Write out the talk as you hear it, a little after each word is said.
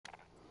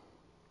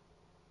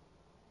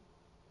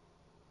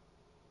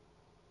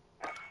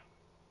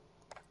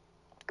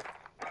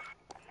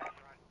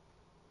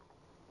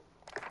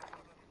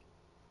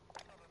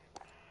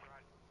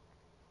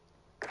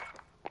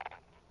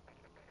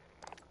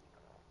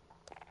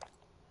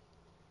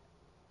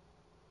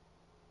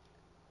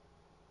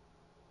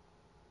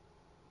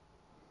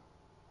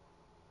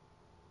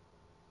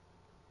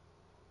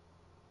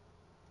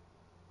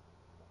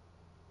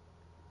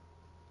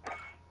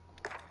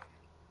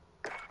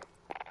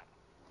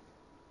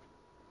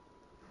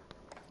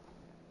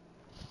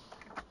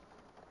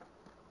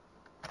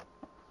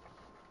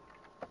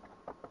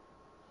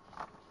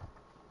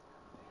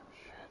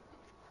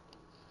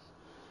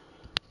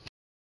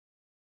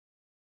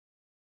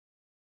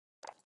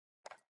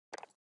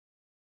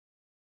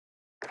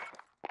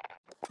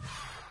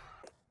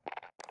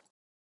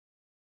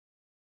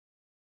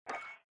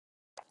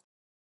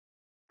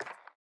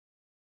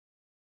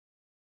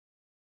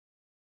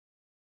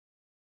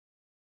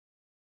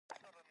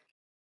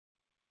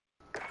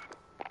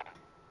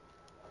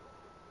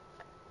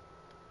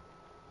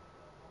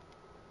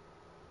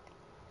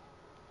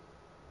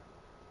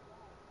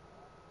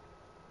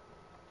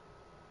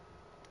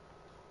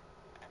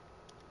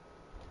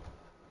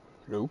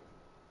Hello?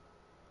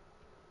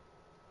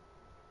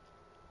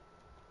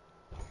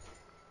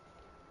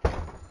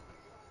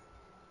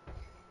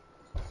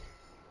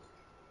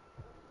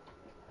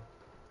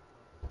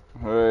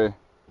 Hey.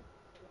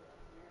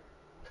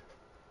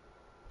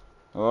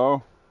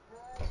 Hello?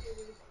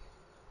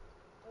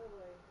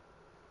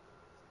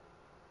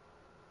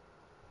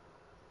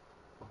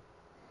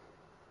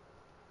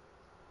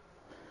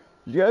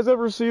 You guys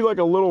ever see like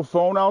a little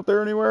phone out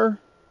there anywhere? A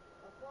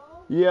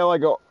phone? Yeah,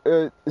 like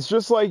it's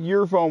just like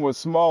your phone was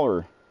smaller.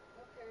 Okay,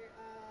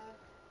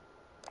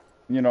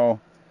 You know.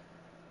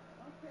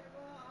 okay,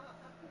 well,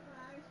 I'll keep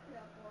my eyes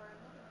peeled for it.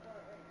 I'm looking for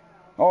it right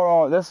now.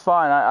 Oh no, that's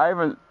fine. I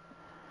haven't.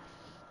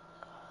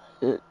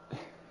 It.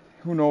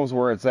 Who knows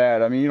where it's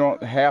at? I mean, you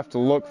don't have to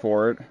look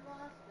for it. You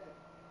lost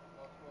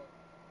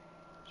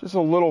it. Just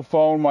a little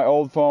phone, my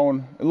old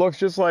phone. It looks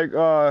just like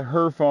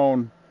her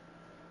phone,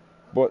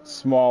 but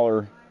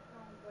smaller. My phone,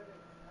 but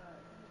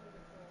usually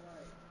it's so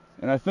light.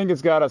 And I think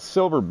it's got a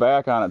silver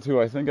back on it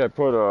too. I think I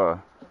put A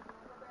silver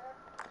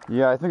back?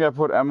 yeah, I think I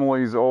put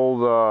Emily's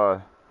old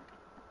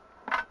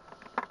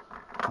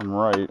I'm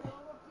right.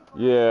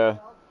 Yeah.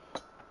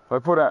 I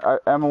put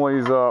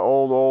Emily's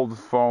old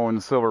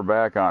phone silver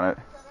back on it.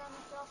 Set on the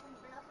shelf in the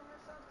bathroom or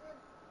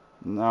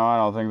something? No, I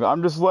don't think so.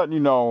 I'm just letting you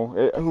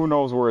know. Who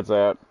knows where it's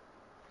at?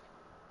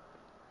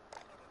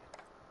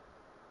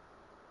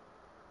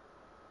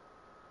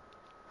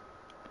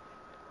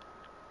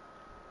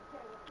 Okay,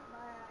 well, I'll keep my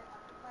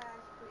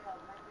eyes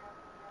peeled. Might be on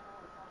the piano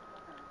or something,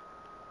 or...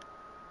 Maybe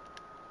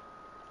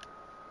I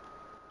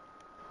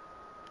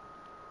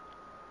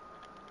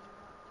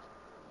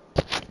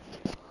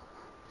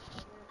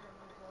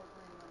can use old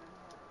green when I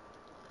have it.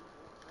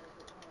 I didn't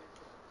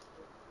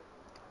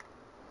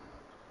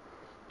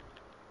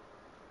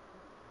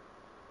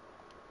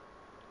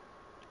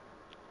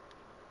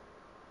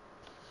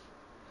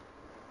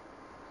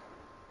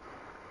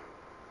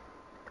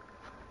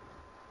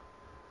have it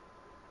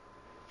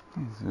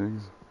this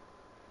Zigs.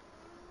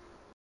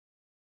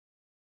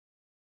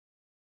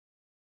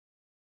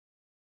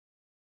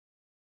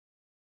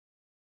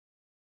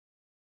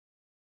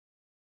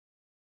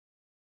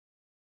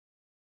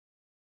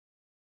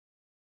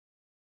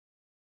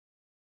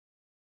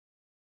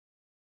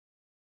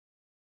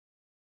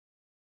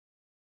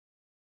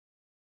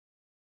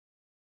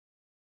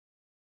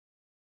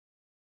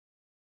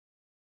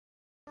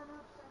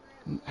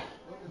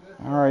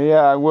 All right,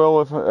 yeah, I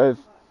will if I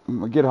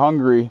get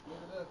hungry.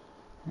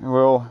 I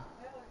will.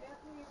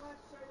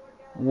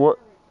 What?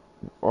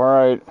 All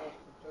right.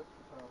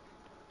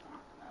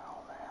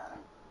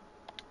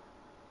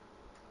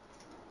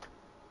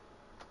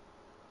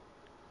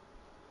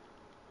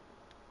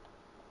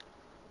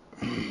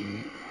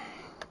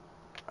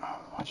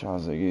 Watch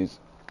out, Ziggies.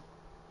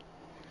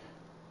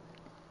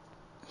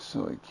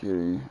 Silly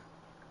kitty.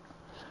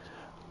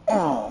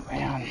 Oh,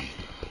 man.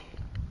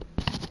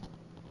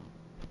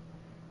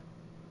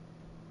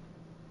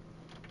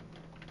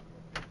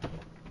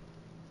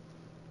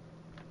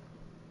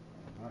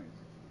 Nice.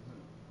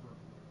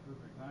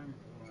 Perfect timing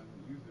for when I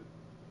use it.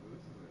 So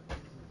this is a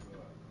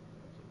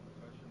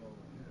professional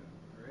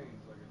grade,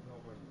 so I can tell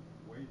by the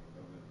weight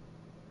of it.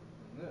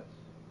 And this.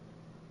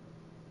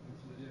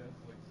 It's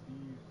like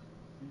Steve's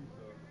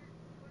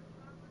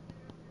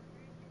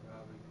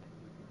probably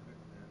we can fix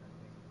that. I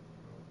think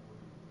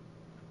probably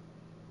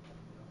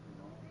nothing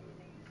wrong with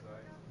it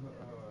besides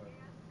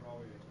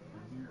probably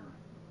in here.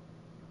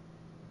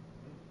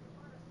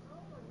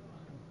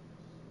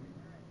 Sweet.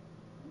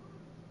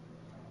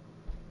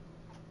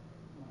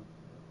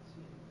 Let's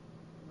see.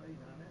 Light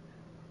on it.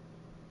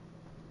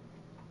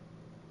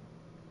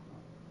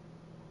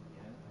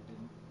 Yeah, I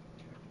didn't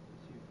check it to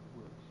see if it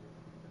works yet.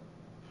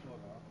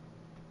 Plug off.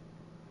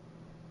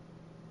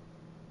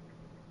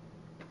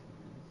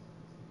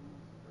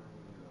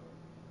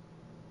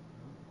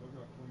 Look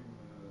how clean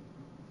this is.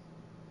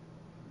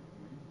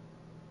 Clean.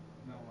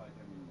 Not like,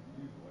 I mean,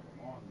 you use it like a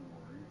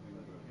lawnmower or anything,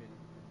 but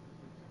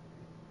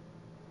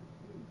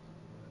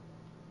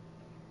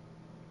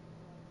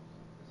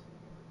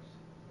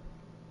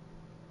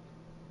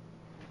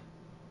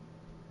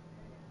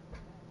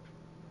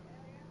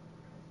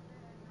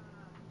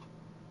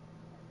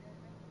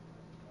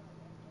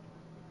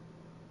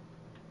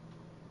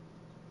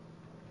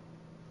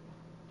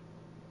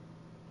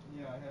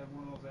yeah, I had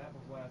one of those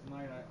apples last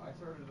night. I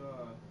started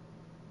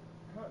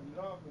cutting it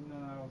up, and then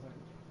I was like,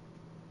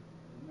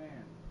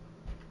 man,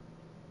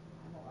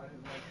 I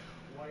didn't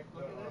like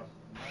the. Look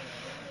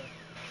at this.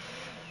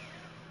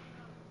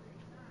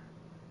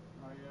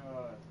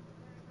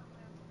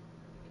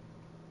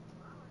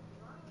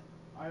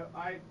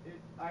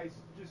 I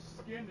just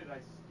skinned it. I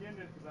skinned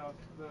it because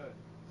the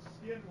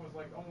skin was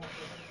like almost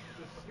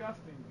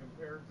disgusting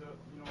compared to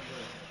how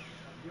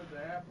good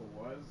the apple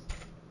was.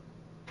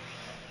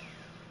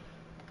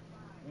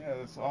 Yeah,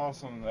 it's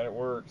awesome that it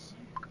works.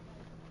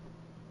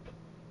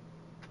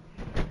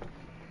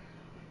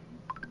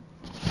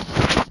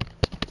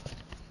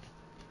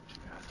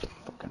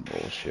 Fucking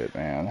bullshit,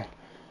 man.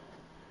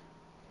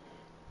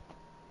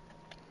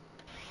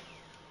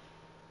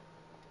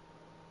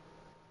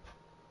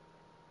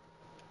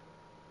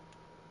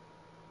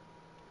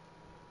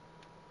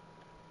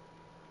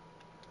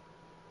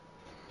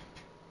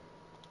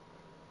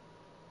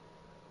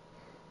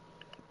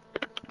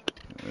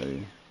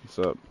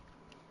 What's up?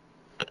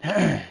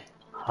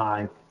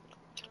 Hi.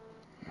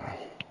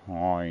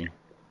 Hi.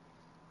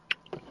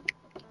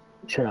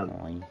 Shut up.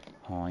 Hi.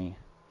 Hi.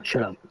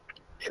 Shut up.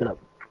 Shut up.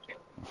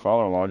 My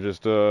father-in-law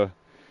just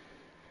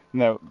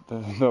no,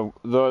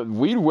 the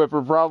weed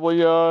whipper probably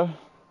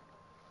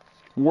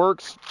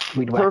works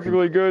Weed whacker.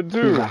 perfectly good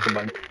too. Weed whacker,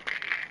 buddy.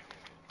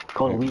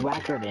 Called a weed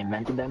whacker. They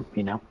invented them,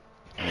 you know.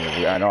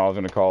 Yeah, I know. I was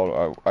gonna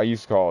call it. I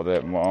used to call it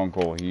that. My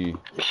uncle,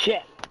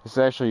 Shit. It's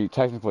actually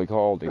technically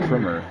called a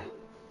trimmer.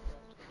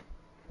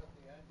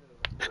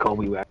 It's called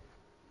weed whacker.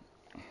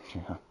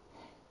 Yeah.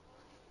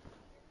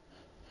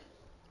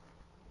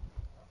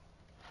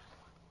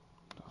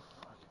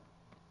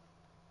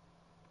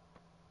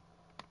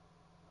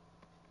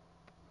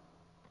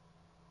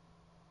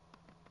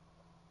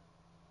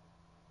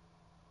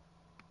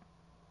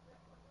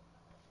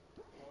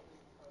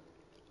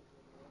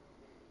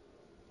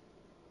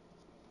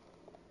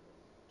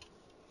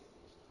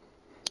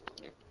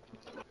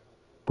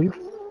 Are you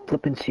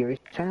flipping serious,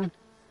 Sam?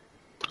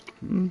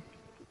 Hmm.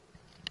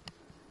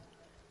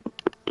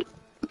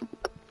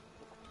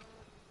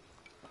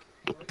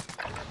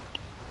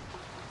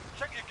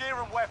 Check your gear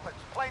and weapons.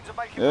 Planes are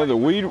making Yeah, the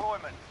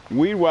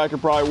weed whacker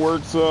probably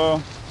works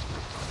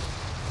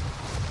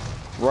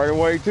right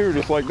away too,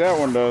 just like that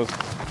one does,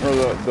 or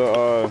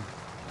the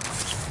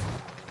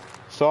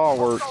saw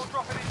works.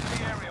 Dropping into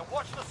the area.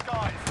 Watch the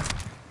skies.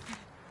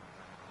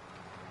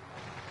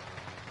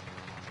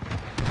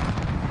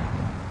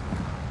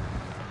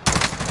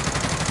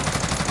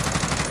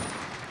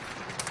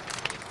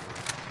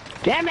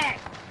 Damn it!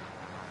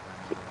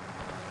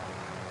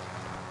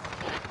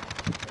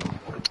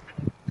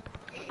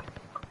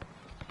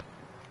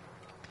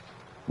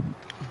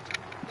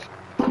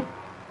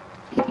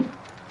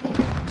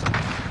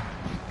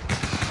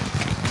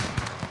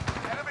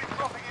 Enemy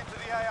dropping into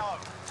the AO.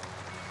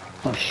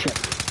 Oh shit.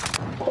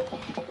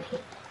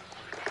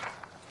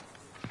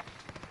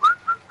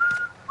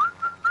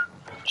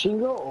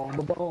 Jingle all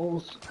the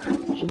balls.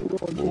 Jingle,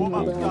 jingle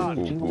Warm-up's bells,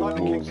 done. jingle Time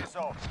to kick bells. this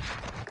off.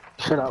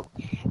 Shut up.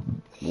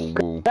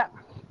 Woo. Shut up.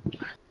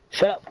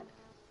 Shut up.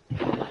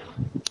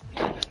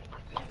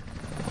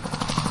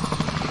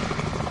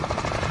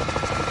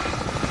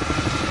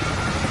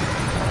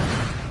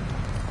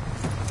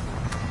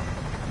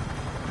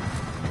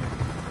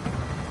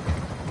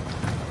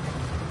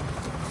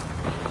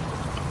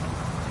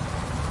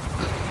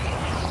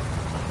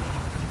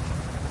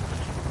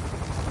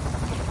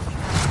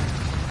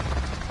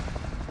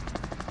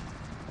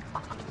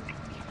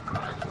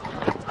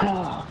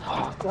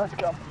 Let's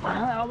go.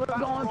 We're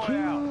going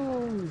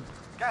to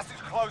Gas is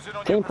closing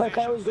on same your place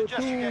I always position. go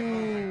Suggest you get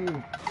moving.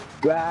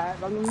 to. Right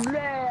on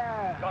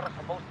there. Got us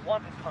a most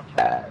wanted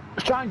contract.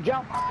 Try and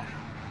jump.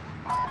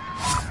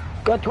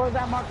 Go towards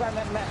that mark. That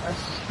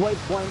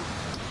waypoint.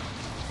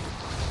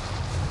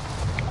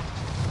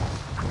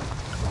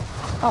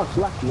 Oh, it's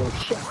lucky. Oh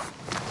shit.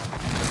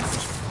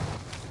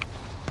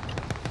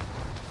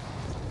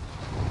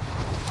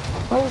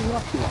 What was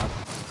lucky one?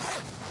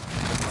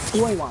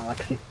 What do you want,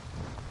 Lexi?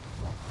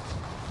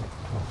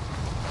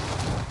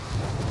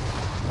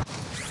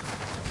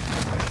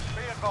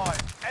 Be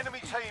advised, enemy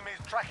team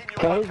is tracking your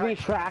Okay, location.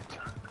 retract.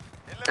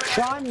 Eliminate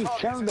Sean, you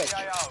targets son of a in the bitch.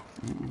 AO.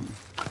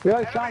 Really,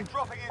 Enemy Sean?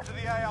 dropping into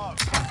the AO.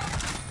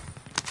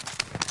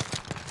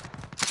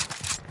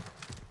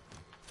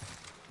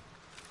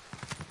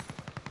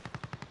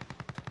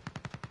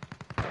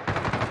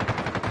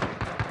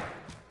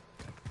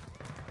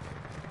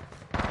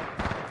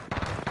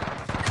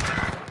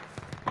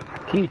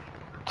 He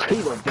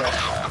was there.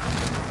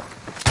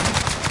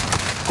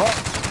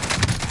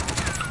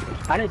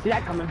 Oh. I didn't see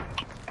that coming.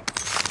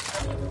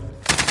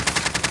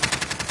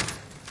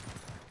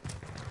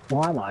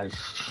 Why am I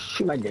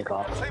shoot my dick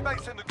off?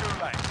 Teammates in the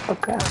gulag.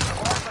 Okay.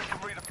 Once they can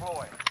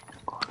redeploy.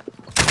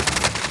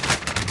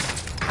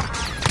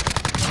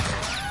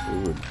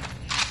 Good.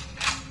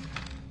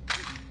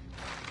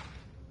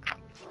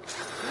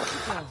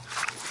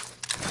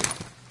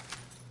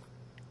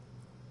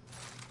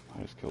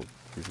 I just killed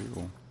 3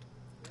 people.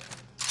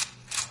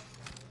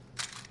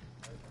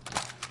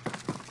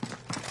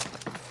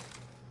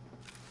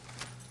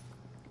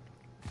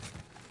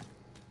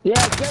 Yeah,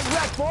 get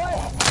wrecked,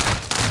 boy!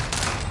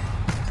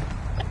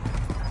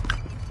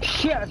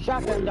 Shit,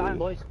 shotgun dying,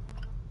 boys.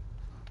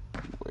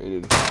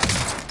 Waited.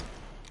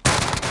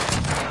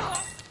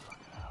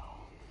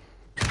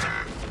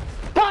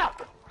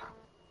 Fuck!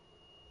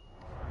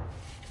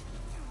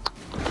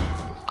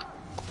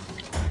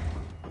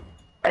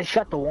 I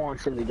shut the wall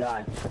instead of the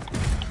guy.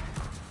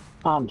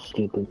 I'm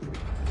stupid. This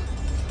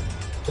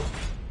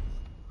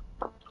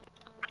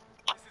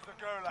is the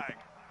gulag.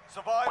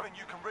 Survive and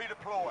you can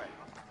redeploy.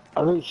 I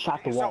really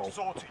shot the Yourself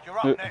wall. sorted. You're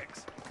up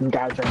next. The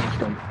guys are in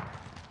them.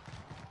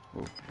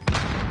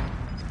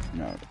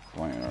 Not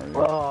playing, are you?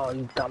 Oh,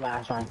 you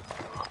dumbass, man.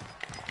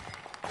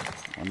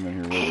 I'm in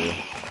here with you.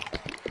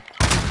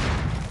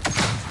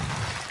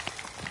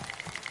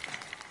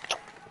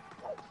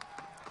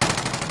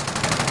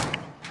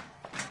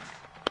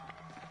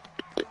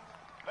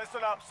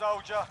 Listen up,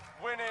 soldier.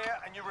 Win here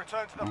and you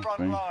return to the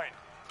front Okay. line.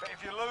 But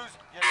if you lose,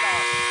 you're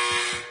done.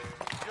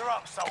 You're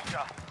up,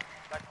 soldier.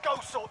 Now go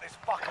sort this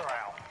fucker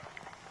out.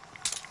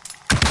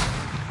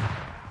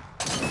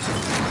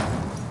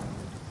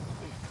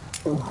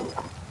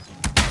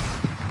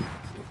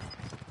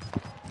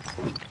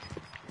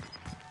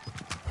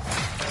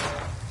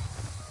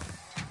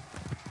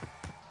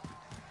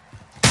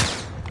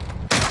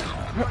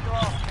 Got your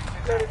ass kicked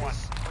in that one.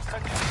 We'll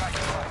send you back to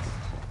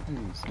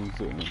base. Some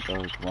sitting in the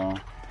dark. Wow,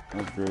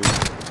 that's great.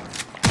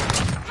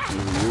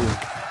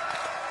 Yeah.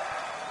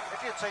 If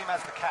your team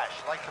has the cash,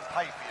 they can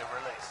pay for your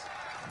release.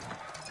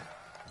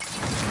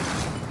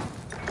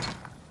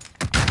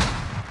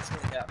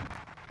 Yeah.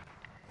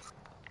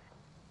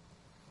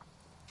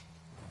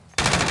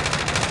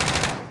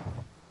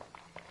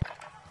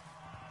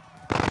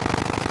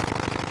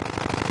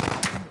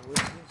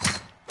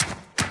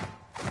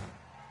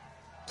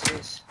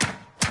 This.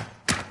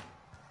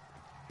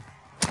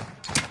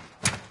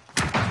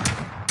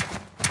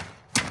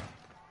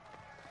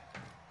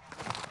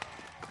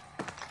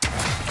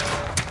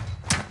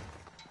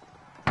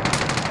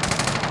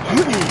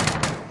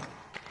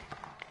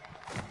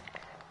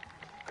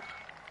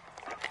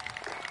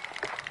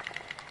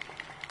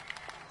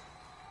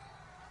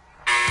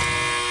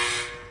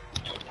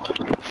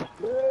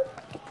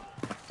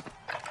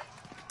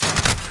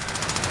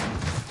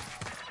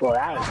 Well,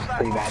 that was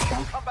pretty bad,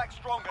 Sean. Come back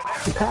stronger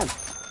next Good time.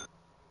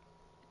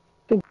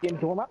 Good game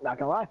to warm up, not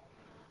gonna lie.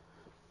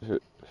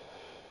 That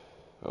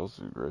was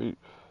great.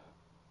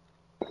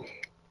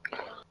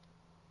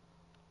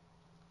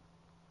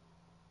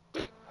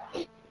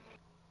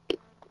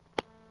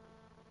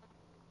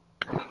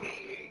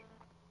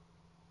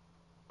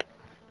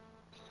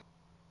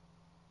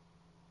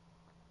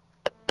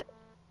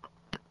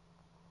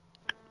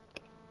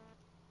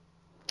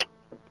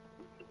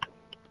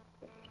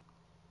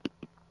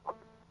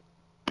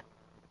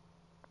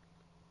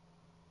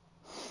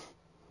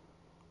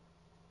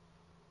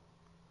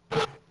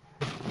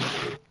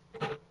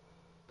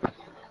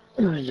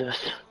 It was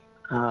just,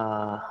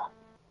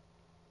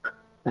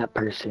 that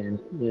person.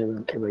 Yeah, we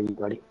don't care about you,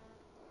 buddy.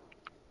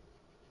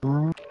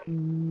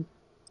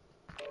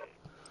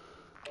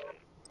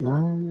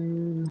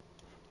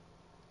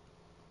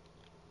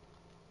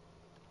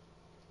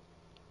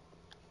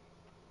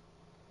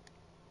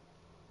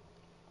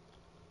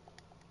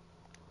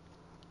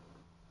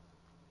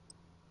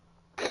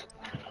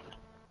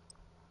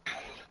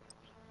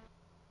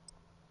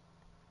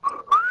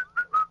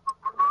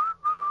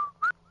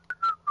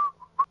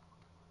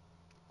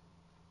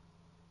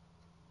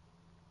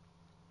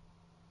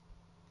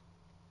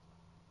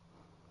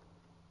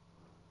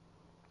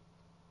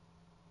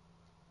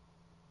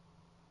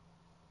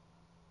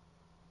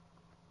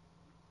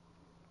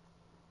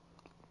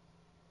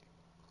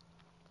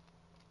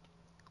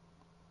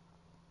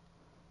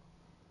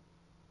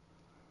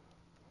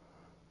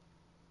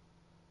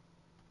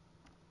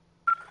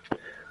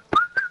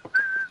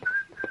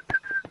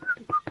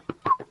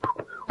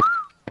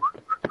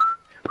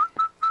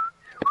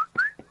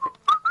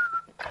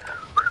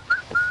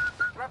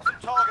 Grab some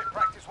target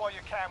practice while you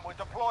can. We're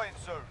deploying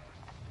soon.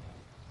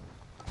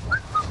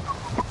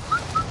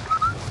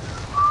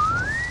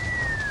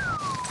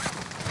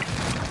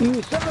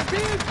 You son of a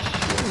bitch!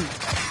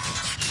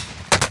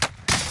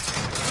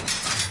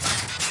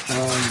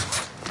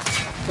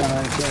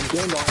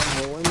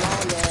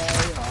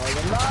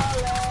 Holy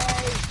moly!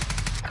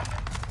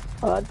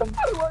 The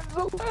fuck was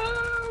so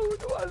loud!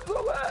 It was so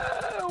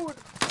loud!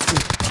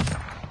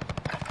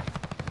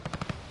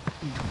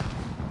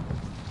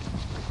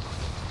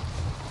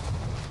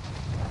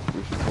 We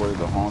should play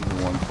the haunted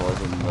one so I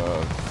can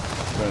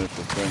finish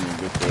the thing and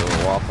get the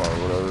Wapa or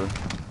whatever.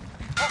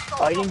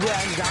 Oh, you didn't do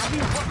that in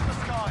zombies? Watch the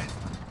skies.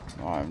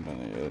 No, I haven't done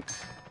it yet.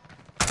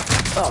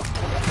 Oh,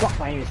 fuck,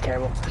 my aim is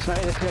terrible. It's gonna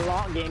be a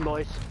long game,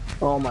 boys.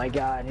 Oh my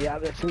god, yeah,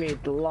 that's gonna be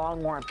the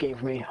long warm-up game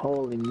for me.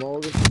 Holy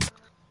moly.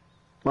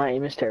 My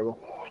aim is terrible.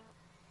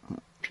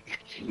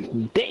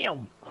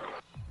 Damn!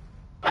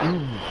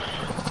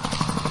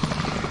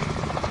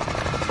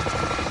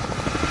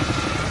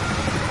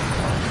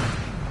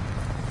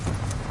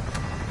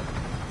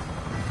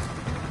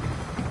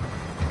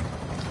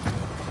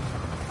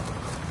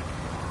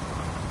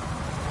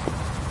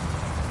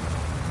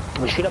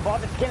 We should have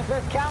bought the skin for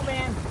this cow,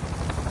 man.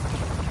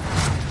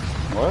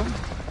 What?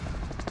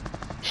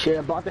 Should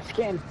have bought the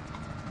skin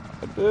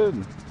I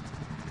did.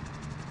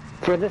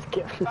 for this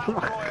kid.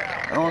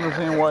 I don't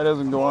understand why it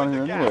doesn't go on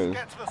here anyways.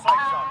 Get to the safe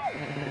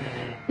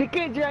zone.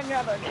 Because you're on your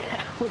other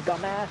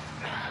dumbass.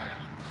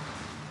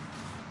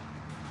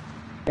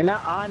 You're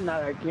not on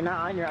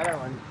your other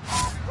one.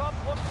 Rob,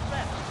 what's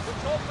left? We're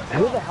talking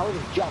Who the hell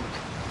just jumped?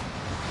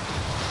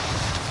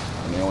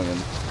 An alien.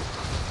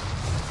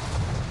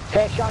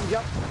 Hey, Sean,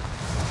 jump.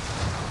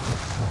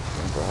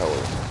 For hell.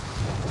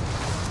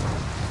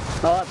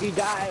 Oh, if you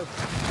die,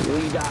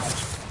 you die.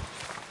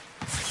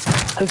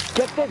 Let's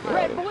get this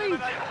red bleach.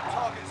 eliminate all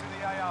targets in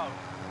the AO.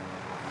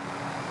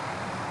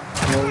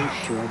 No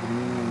shit.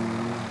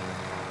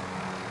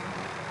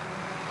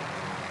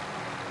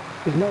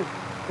 There's no.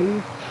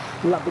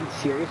 I'm not being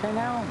serious right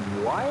now?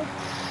 What?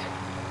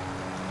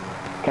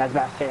 Guys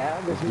about to say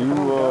that? This is Do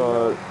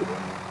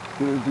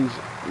these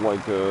like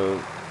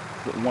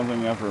one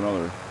thing after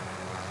another.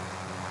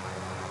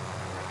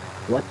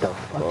 What the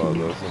fuck did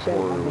you The just say?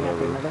 support or One thing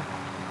after whatever. another?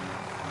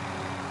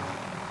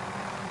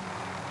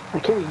 I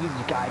can't even use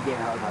this goddamn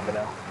helicopter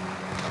though.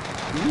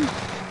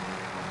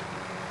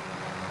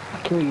 I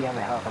can't even have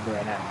a helicopter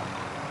right now.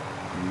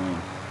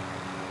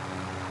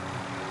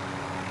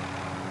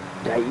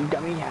 Yeah, you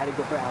dummy, you had to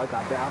go for a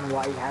helicopter. I don't know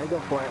why you had to go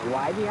for it.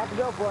 Why do you have to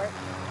go for it?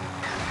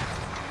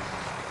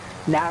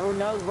 Now who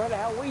knows where the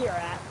hell we are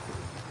at?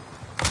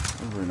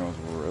 Everybody knows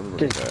where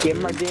everybody's Just at, give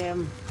him a dude.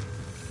 damn...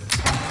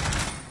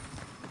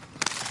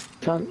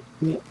 Son,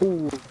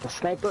 ooh, the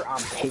sniper,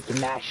 I'm taking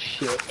that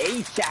shit.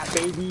 ASAP,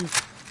 baby.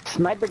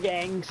 Sniper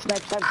gang,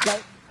 snipe, snipe,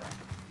 snipe.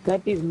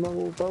 Snipe these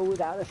mofos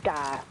out of the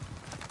sky.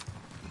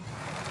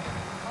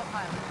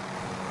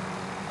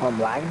 I'm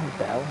lagging, what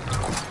the hell?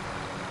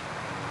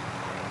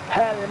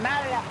 Hell,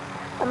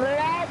 I'm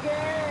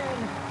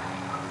lagging!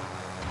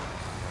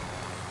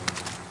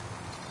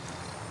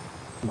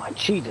 My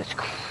Jesus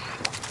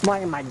Christ. Why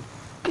am I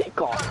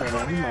dick off right now?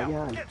 Oh my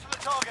god. Get to the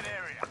target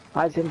area.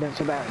 Why is it been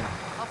so bad?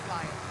 I'll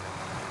fly it.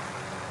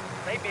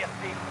 Maybe a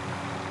thief.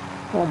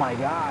 Oh my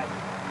god.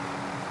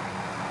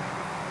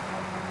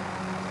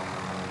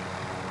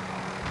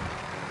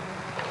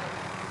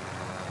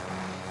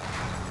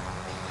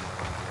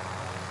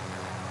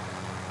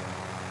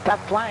 Stop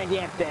flying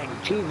damn thing.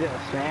 Jesus,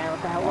 man.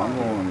 What the hell I'm wrong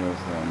with you? going this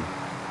then.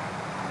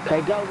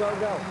 Okay, go, go,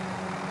 go.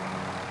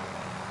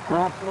 I don't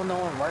want people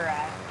knowing where we're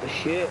at.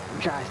 Shit,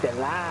 I'm trying to stay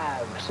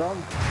alive or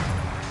something.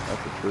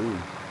 That's the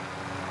truth.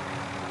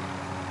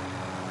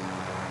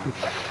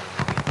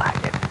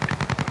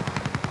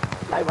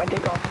 I might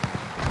take off.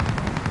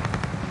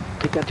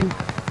 Take that too.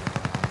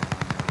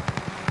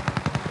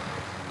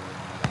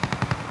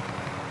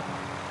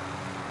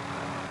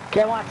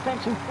 Okay, I want to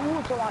send some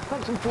fools.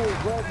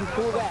 Where's some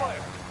fools at?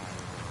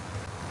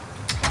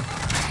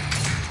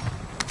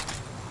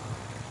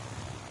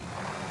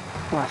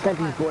 I want to send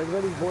these boys. Where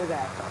are these boys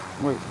at?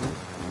 Wait.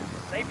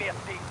 Maybe a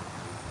thief.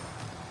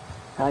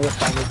 I'll just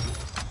find it.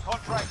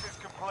 Contract is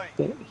complete.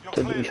 Yeah, You're told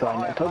you cleared to for find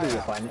it. I higher told you to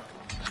payout. find it.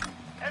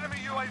 Enemy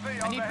UAV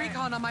I need overhead.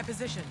 recon on my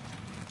position.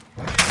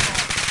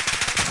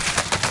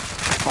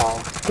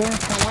 Oh, damn,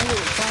 son, why you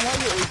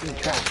always in the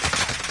trap?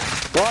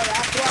 Well,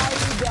 that's why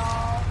you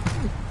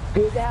don't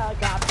do the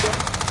helicopter.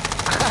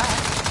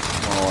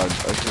 Oh, I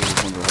should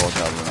have went to the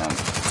helicopter on.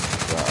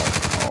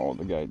 God. Oh,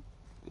 the guy,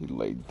 he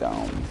laid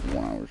down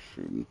when I was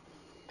shooting.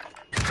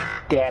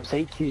 Damn, so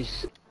he just This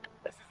is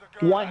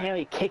the one gulag. hand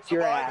he kicked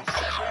your ass.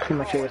 Pretty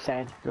much what you're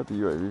saying. Got the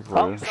UAV for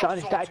Oh, you. Sean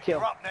just died too.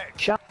 You're up next.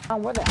 Sean,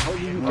 where the hell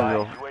did you There die?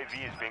 you go. UAV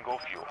is bingo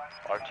fuel.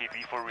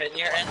 RTB for And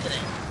you're Anthony.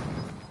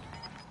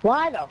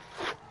 Why the f...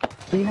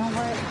 You know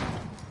what?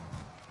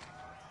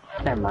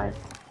 Never mind.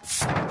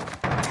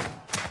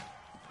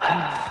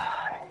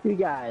 You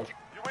guys,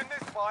 You win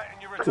this fight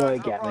and you Good return to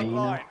the get front me, you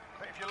know? line.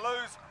 But if you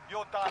lose,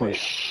 you're done. oh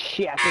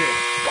shit, I think it's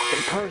a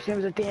fucking person. It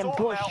was a damn Sort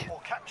them bush. out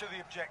or capture the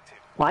objective.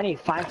 Well, I need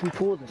to find some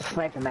fools and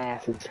snipe them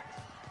asses.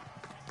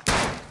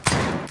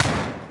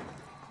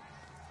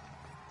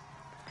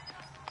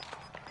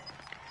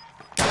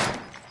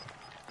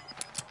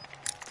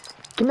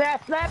 Give me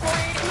that sniper!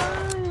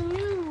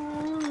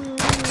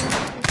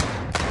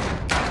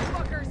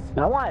 Fuckers.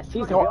 I want to see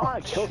some. I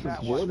want to kill some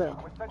fools.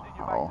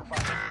 Oh.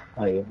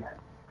 Oh yeah.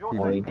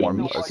 Oh, you One,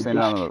 damn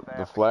standing on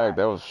the flag,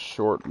 that was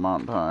short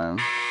amount of time.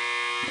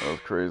 That was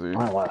crazy. I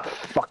don't know why the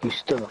fuck you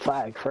stood the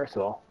flag, first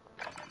of all.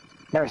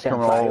 Never said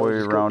Coming flag, all the I way was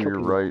just go around kill your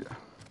people.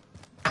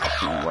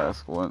 right.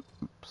 Last one.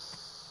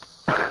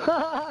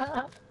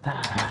 Oh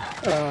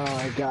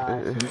my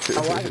god.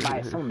 Oh, I can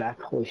buy someone back.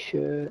 Holy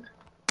shit.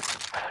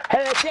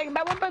 Hey, let's see, I can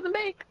buy one person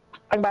back.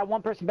 I can buy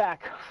one person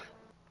back.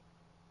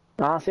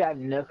 Honestly, I have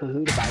no clue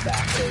who to buy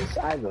back, because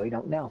I really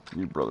don't know.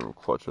 Your brother will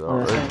clutch it out,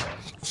 Honestly.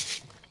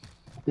 right?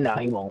 No,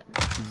 he won't.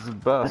 He's the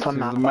best. That's why I'm He's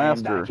not the buying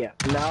him master. back yet.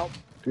 Nope.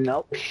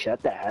 Nope.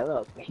 Shut the hell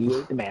up. He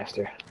ain't the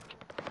master.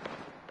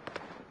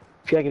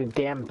 I feel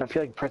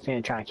like a person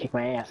gonna try and kick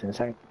my ass in a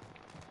second.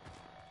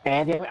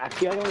 And I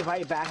feel like I'm gonna invite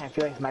you back, and I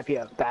feel like this might be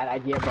a bad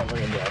idea, but we're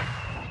gonna do it.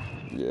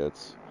 Yeah,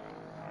 it's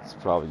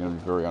probably gonna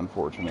be very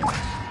unfortunate.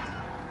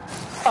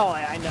 Oh,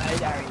 I know. I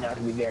already know it's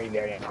gonna be very,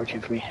 very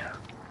unfortunate for me.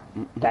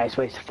 That I just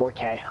wasted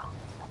 4K.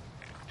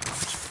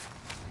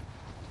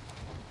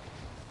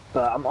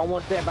 But I'm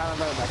almost there by my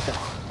brother back there.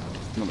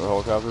 Another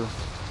helicopter.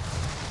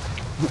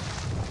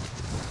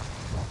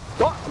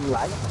 Oh, I'm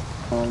lagging.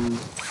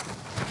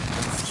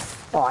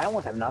 Oh, I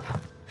almost have enough.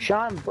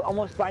 Sean,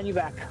 almost buying you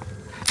back.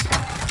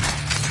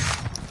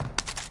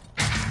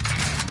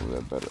 Oh,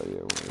 that better idea.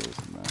 Where is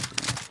the master?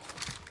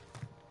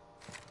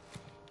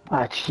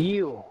 It's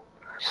you.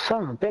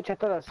 Son of a bitch, I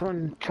thought that was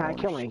someone trying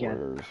to kill me again.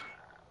 Squares.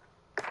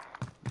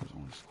 There's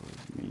orange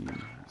squares mean.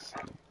 Let's see.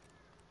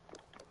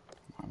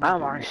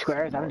 I'm orange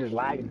squares, I'm just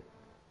lagging.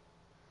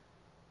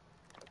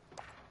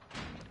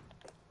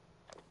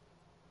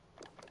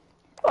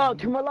 Oh,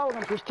 2 more load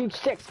on Prestige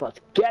 6. Let's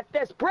get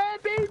this bread,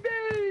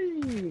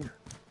 baby!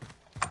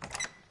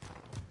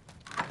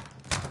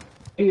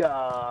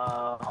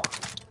 Yeah.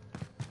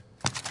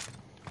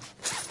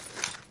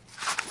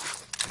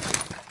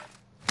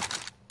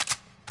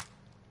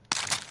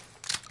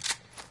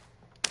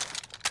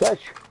 Push.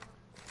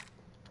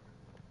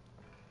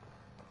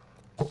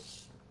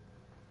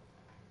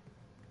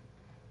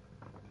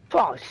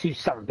 Oh, you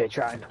son of a bitch,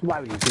 Ryan.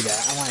 Why would you do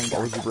that? I want to Why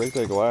go. would you break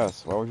that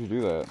glass? Why would you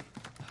do that?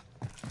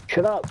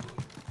 Shut up.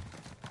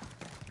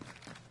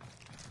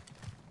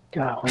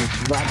 God, when you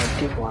ride my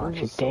dick launch,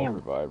 you damn.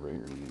 Revive right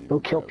here. You didn't Go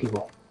even kill grab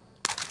people.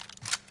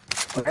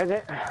 What is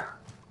it?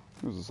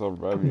 It was a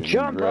self-revive. You didn't even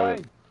Jump, grab Ryan!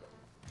 it.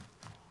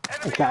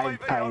 Enemy I UAV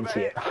probably didn't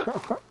see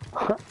overhead.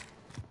 it.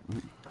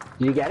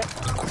 Did you get it?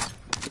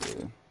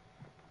 Yeah.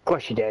 Of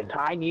course you did.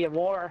 I needed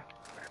more.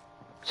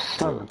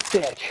 Son of a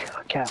bitch.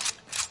 Okay.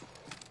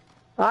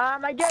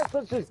 I guess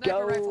let's just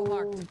Sniper rifle go.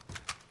 marked.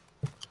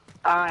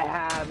 I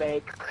have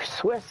a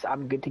Swiss.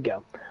 I'm good to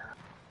go.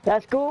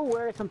 Let's go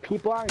where some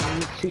people are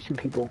and shoot some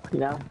people, you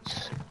know?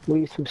 Just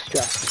leave some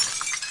stress.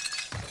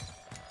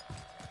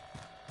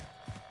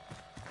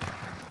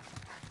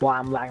 Well,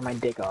 I'm lagging my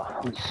dick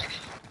off. Let's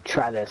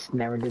try this.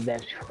 Never did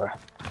this before.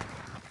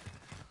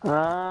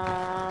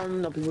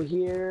 No people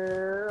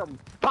here.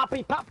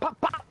 Poppy, pop, pop,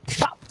 pop,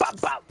 pop, pop,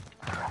 pop.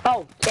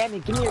 Oh, Andy,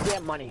 give me your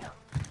damn money.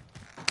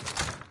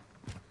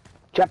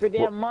 Drop your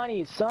damn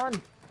money, son.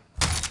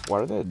 Why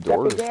did that door Drop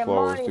your just damn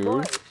close, money, dude?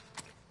 boy.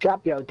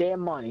 Drop your damn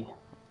money.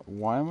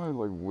 Why am I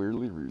like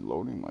weirdly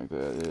reloading like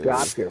that? Yeah.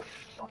 Drop your.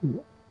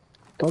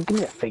 Don't give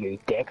me that figure, you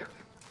dick.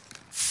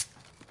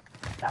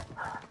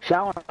 Shall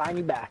I want to find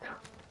you back?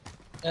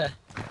 I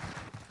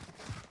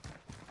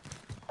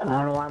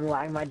don't know why I'm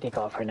lying my dick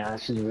off right now.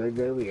 This is really,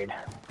 really weird.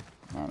 I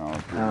don't know. I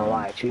don't know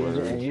why. It's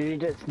usually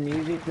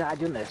it's not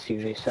doing this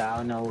usually, so I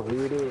don't know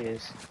who it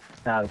is.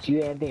 No, it's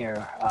you, Anthony, or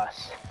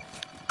us.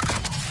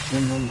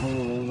 Boom, boom,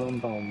 boom, boom,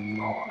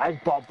 boom. I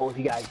just bought both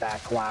you guys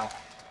back. Wow.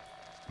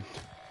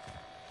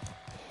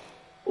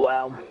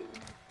 Wow.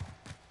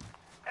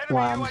 Wow,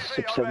 I'm just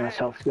upset with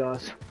myself,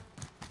 guys.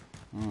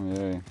 Oh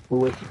yeah. We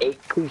wasted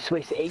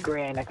 8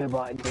 grand. I could have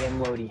bought a damn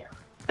Lodi.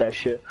 That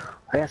shit.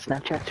 I got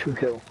Snapchat too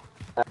cool.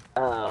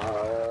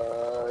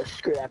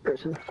 Screw that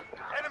person.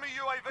 Enemy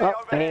UAV Oh,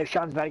 hey, overhead.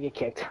 Sean's about to get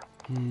kicked.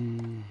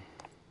 Sean,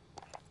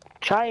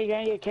 you're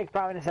gonna get kicked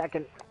probably in a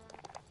second.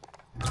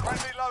 Friendly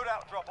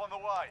loadout drop on the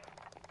way.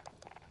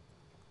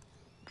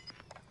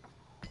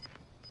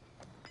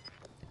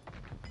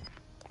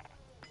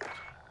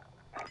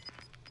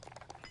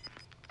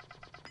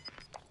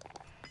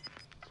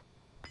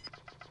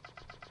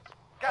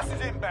 Gas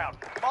is inbound.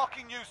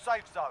 Marking new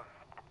safe zone.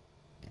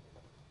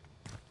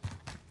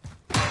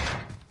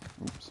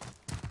 Oops.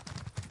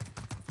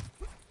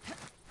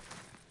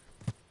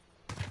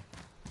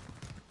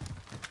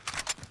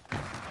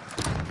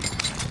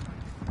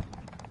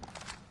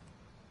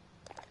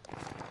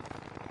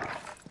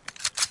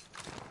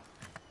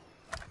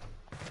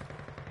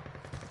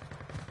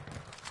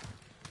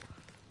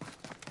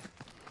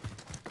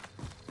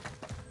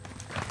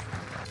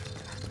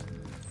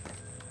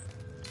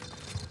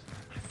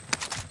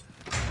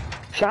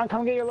 Sean,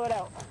 come get your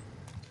loadout.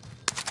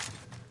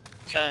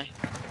 Okay.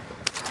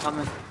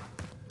 Coming.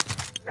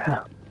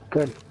 Yeah,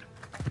 good.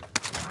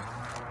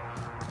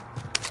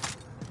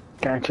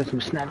 Gotta check some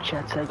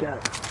Snapchats I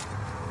got.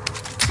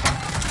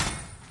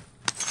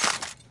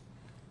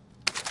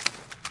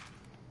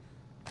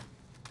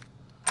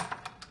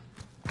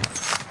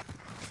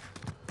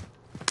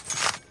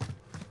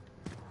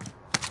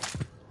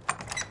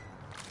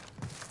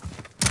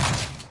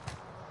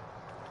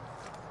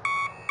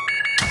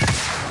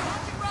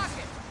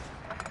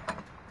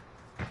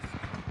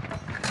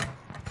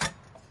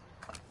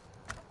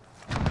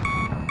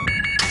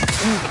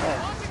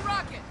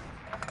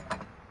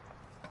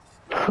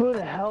 Who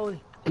the hell is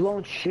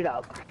blowing shit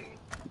up?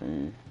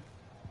 Me.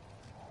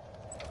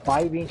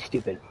 Why are you being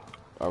stupid?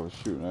 I was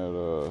shooting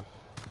at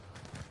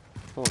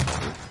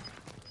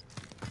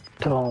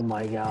Oh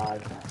my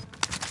god.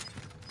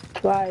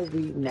 That's why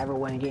we never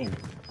win a game.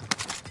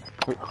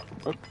 Move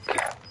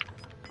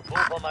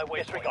on my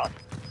way. Disregard.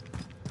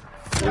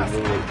 They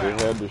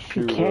had to You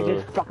shoot. can't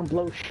just fucking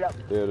blow shit up.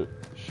 They had to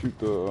shoot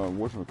the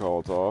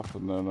whatchamacallits off,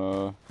 and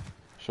then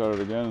shot it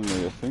again, and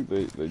I think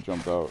they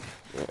jumped out,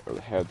 or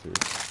they had to.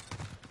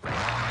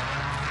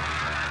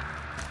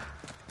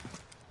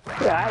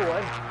 Yeah, I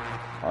would.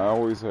 I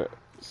always had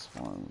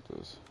spawning with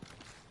this.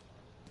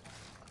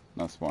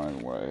 Not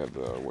spawning where I had the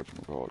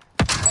whatchamacallit.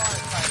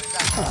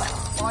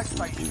 My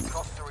station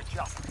costs to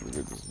adjust. Look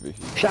at this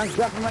Vicky. Sean's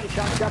dropping money,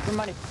 Sean's dropping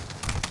money.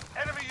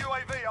 Enemy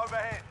UAV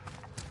overhead.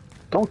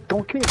 Don't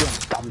give me a damn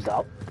thumbs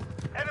up.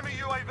 Enemy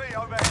UAV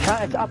overhead.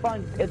 Sean, it's up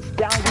on, it's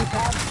down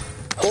D-pad.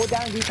 Hold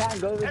down D-pad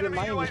and go to your Enemy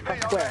money and just UAV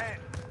press square. overhead.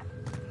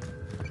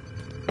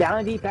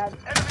 Down D-pad.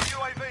 Enemy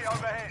UAV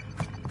overhead.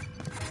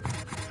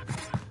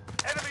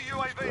 Enemy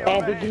UAV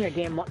Andy, give me overhead. your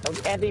damn money.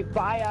 Andy,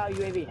 buy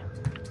UAV.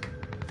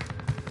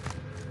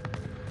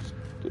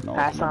 Getting all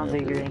That this sounds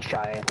money like up you're here. getting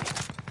shot at.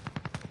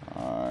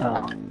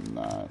 I'm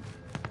not.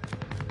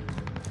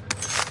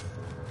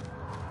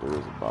 There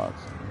is a box.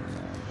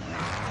 I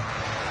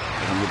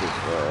can get this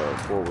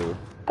 4-wheeler.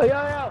 Oh,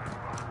 yo.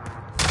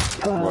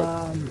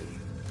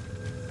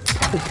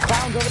 There's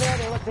clowns over there.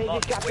 They look. They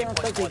just got there.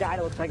 Looks like they died.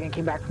 It looks like and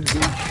came back from the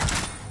beach.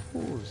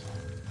 Who's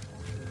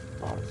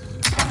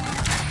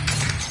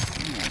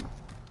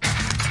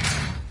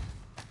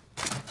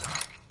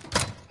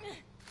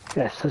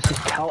Yes, let's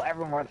just tell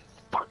everyone where the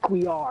fuck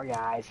we are,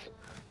 guys.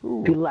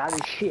 Ooh. Be loud as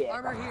shit.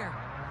 Armor here.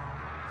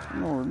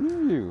 Nowhere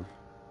near you.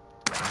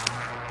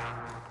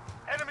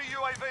 Enemy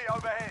UAV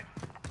overhead.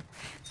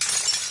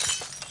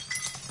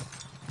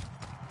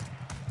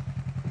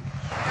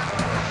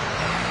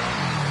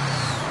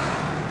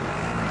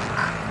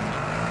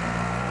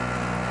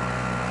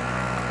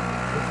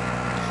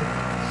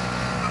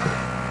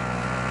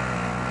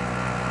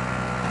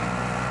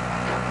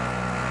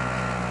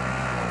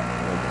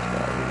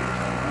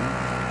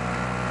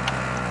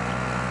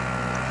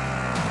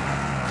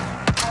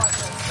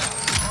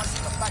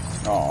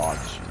 Oh,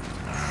 jeez.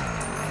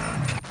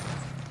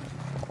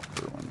 What's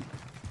going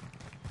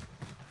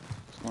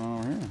on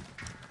over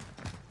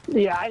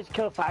here? Yeah, I just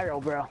killed a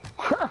 5-year-old, bro.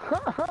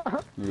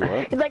 You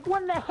what? He's like,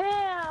 what the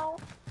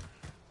hell?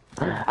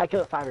 I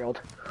killed a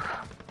 5-year-old.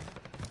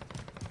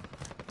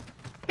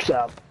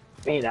 So,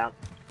 you know,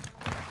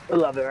 we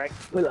love it, right?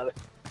 We love it.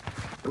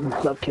 We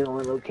love killing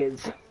little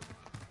kids.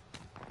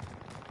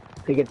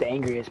 They get the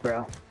angriest,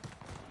 bro.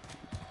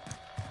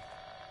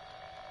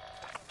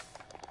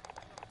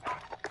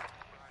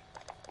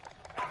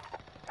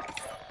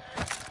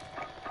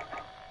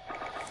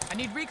 I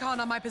need recon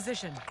on my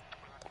position.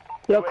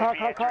 Yo, car.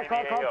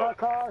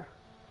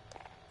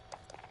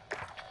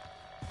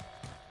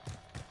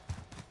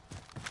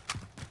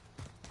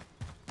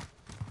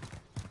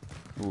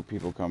 Ooh,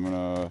 people coming,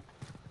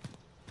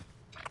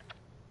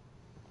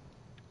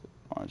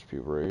 bunch of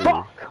people right here.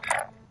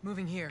 Fuck!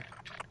 Moving here.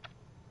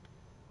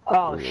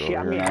 Oh, Are you shit,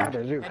 I'm over getting here out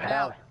of the roof. Head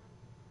Hell.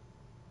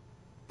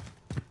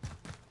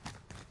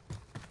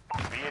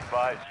 out. Be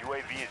advised,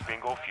 UAV is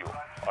bingo fuel.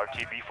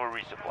 RTB for Oh,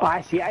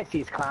 resupply. I see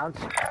these clowns.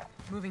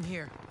 Moving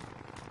here.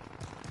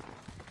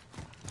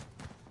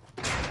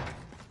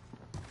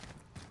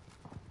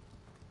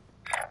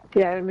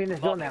 Yeah, I mean,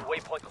 there's no now.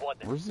 Waypoint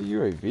coordinates. Where's the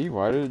UAV?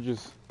 Why did it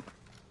just...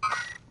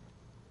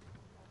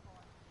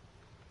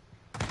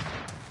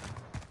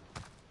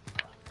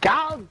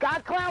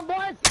 God, clown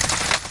boys!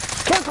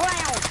 Kill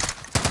clown!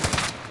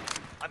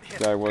 I'm hit.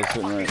 Guy was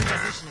sitting right...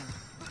 Positioning.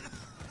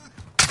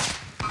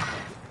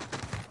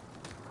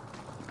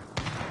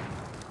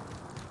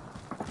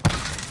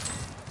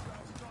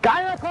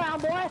 Got another clown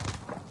boy!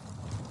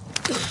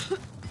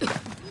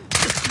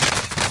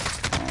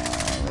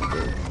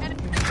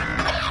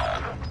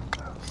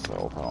 So,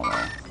 I don't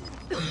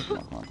know.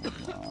 Come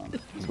on.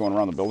 He's going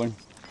around the building.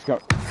 He's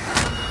got...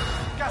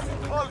 Gas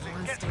is closing.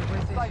 Get to Stay the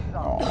with it. safe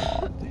zone.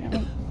 Oh, damn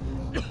it.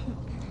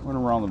 Went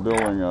around the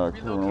building,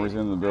 when he's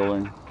in the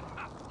building.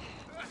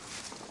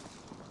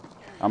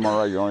 I'm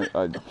alright,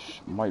 I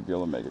might be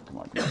able to make it. Come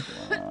on.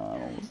 I'm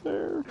almost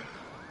there.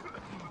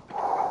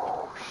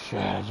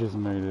 Shit, I just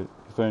made it.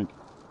 I think.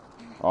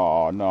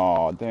 Oh,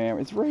 no, damn,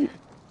 it's right.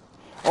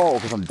 Oh,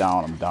 because I'm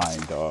down, I'm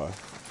dying, duh.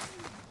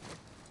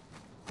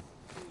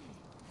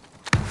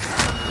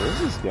 Where's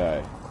this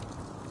guy?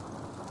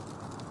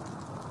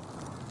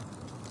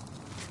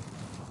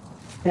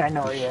 Yeah, I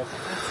know where he is.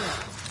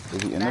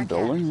 Is he in the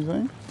building, you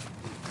think?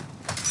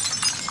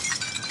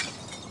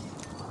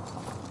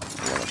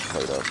 Yeah,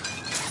 plate up.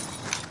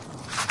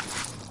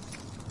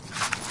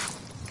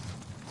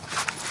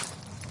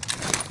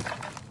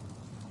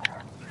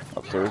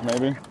 Upstairs,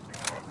 maybe?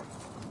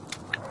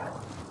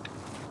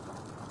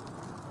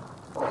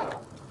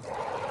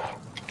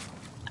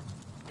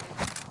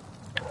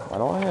 Why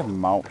do I have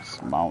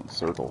mount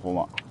circle? Hold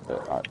on.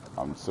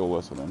 I'm still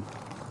listening.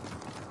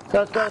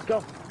 Let's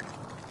go.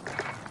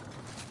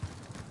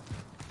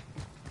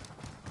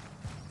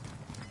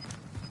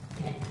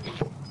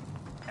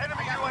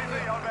 Enemy UAV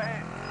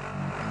overhead.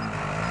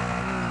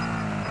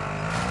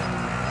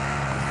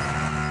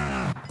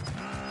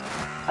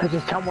 I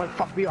just tell him what the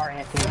fuck we are,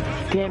 Anthony.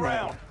 Damn it.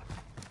 Ground.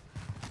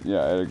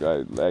 Yeah, I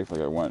act like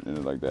I went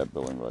into like that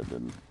building, but I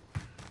didn't.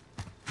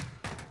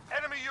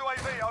 Enemy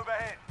UAV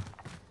overhead.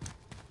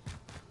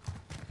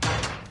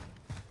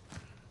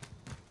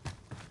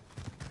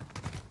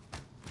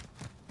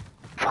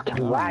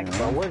 Fucking lag,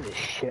 bro. What is this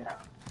shit?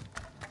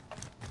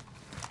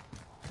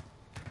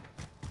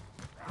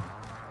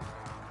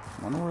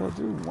 I wonder where that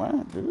dude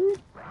went,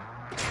 dude.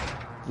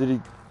 Did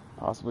he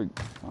possibly...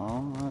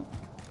 Oh,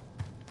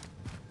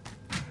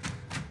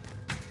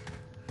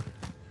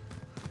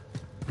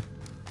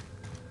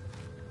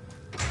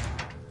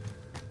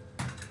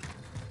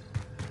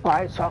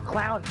 Alright, saw a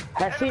clown.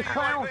 I see a Enemy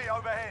clown. UAV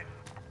overhead.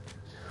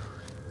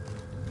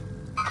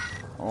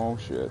 oh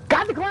shit.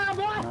 Got the clown,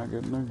 boy! Not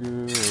getting no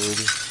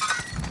good.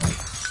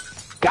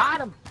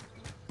 Got him.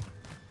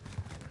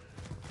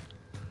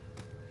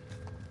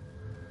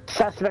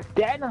 Suspect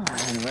dead and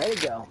ready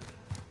to go.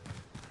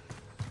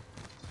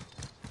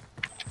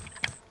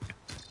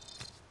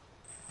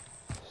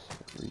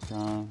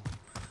 Recon.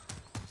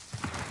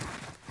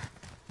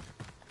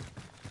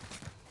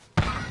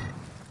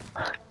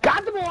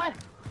 Got the boy!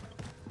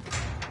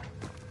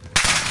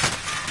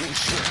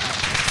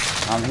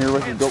 I'm here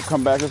with you. Go,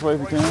 come back this way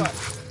if you can.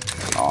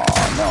 Oh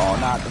no,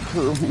 not the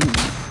crew. His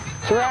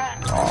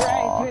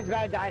teammate's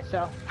about to die,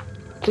 so.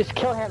 Just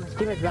kill him, his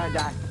teammate's about to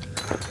die.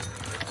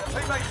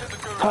 Teammates in the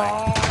Oh,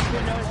 gulag. I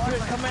didn't know his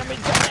teammate's coming at me,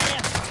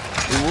 dumbass!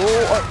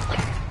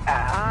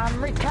 I'm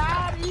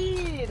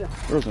retarded!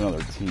 There's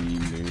another team,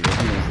 dude. I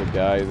think it's the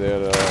guy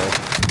that,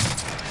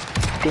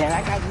 Yeah,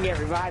 that guy can get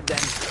revived then.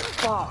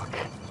 Fuck.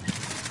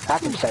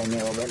 That's upsetting me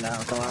a little bit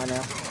now, come on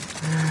now.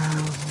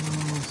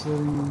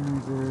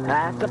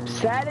 That's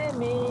upsetting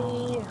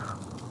me!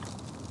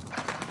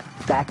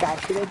 That guy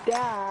should have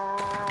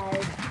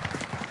died.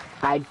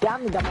 I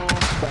damn the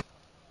dumbass.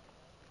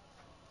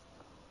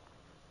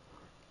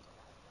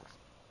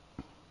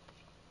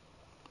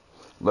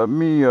 let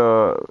me,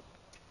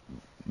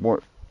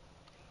 what,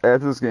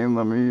 after this game,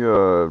 let me,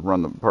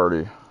 run the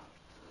party.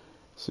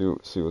 See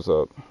what's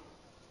up.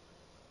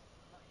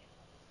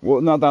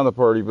 Well, not down the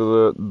party,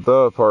 but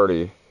the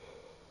party.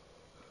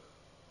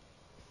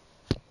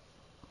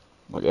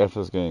 Like after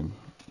this game.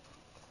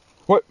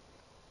 What?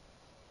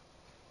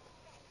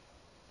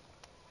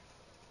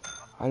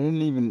 I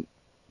didn't even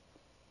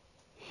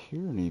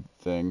hear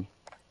anything.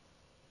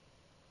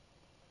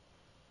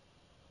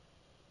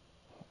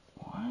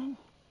 What?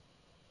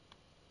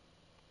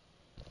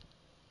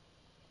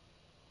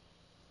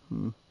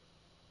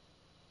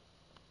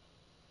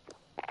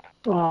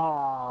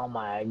 Oh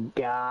my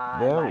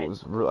god. That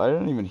was real. I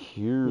didn't even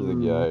hear the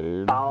guy,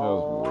 dude. That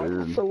was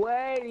weird. It's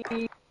away.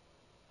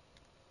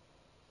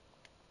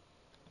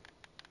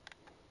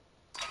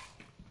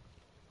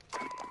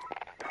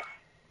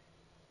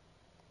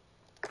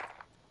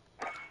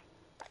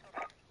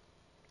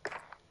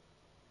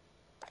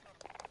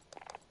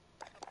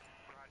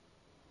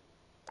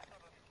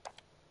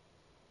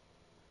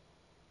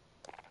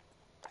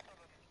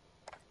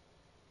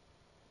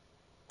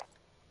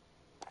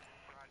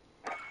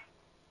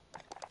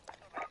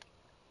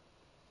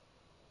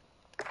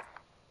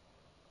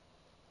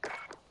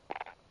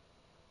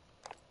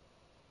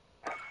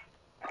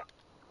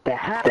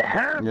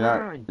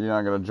 You're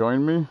not gonna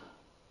join me?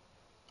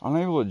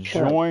 Unable to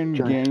join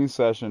game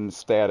session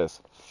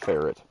status.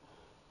 Ferret.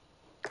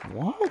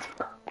 What?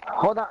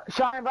 Hold on.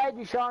 Sean, invite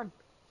you, Sean.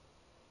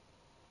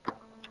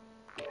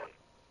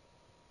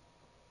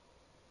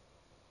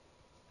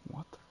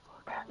 What the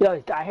fuck?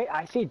 Yo,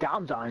 I see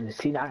Dom's on. Is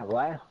he not gonna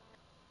lie?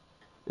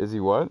 Is he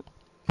what?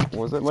 What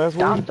was that last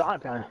Dom's word? on,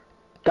 apparently.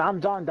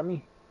 Dom's on,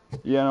 dummy.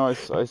 Yeah, no,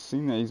 I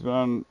seen that. He's been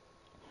on,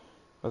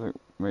 I think,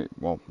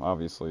 well,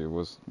 obviously it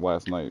was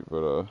last night,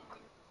 but,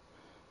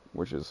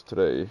 which is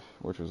today,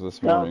 which was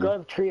this morning. No, go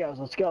to trios.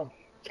 Let's go.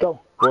 Let's go.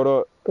 But,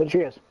 go to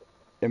trios.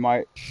 Am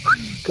I?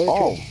 Go to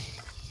trios.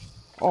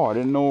 Oh, I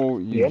didn't know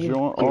you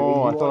joined.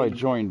 Oh, I thought I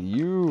joined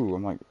you.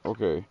 I'm like,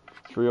 okay.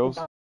 Trios?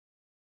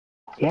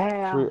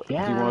 Yeah,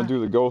 yeah. Do you want to do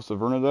the Ghost of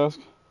Vernadesk?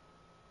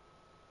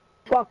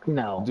 Fuck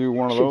no. Do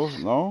one of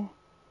those? No?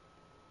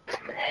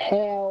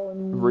 Hell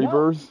no.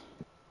 Rebirth?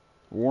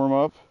 Warm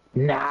up?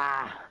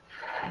 Nah.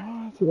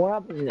 What? Warm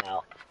up?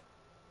 No.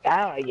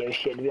 I don't really give a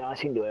shit, to be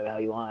honest. You can do whatever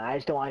you want. I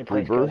just don't want to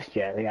play Ghost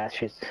yet. That's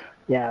just,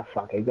 yeah,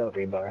 fuck it. Go with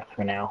Rebirth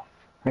for now.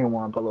 I can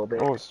warm up a little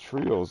bit. Oh, it's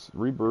trios.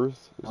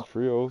 Rebirth is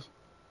trios.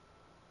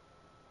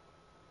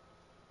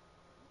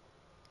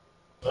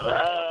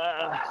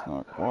 It's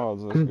not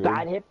quads, that's good.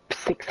 Bad hit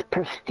 6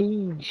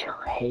 prestige.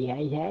 Hey,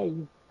 hey, hey.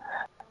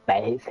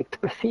 Bad hit 6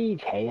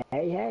 prestige. Hey,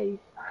 hey, hey.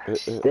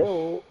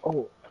 Still,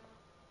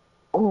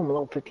 I'm a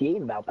level 58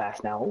 in Battle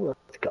Pass now.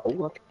 Let's go.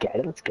 Let's get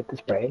it. Let's get this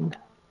bread.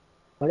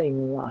 What ain't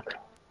even lock?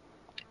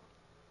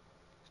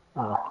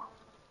 Oh.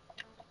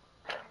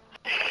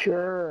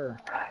 Sure,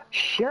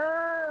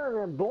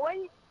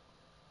 boy.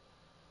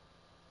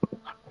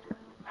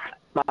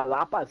 My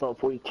Lapa is level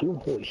 42.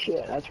 Holy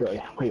shit, that's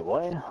really. Wait,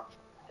 what?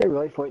 They're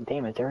really 40.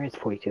 Damn it, there is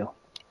 42.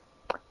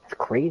 That's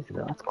crazy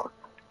though.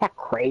 That's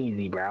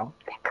crazy, bro.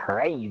 That's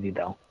crazy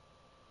though.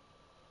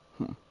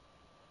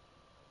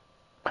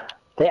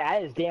 They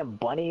added this damn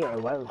bunny or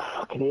whatever the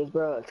fuck it is,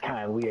 bro. It's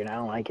kind of weird. I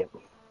don't like it.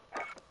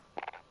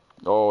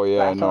 Oh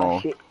yeah, I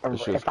know.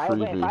 It's just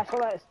creepy. If I saw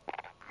that.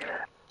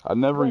 I've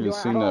never even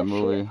seen that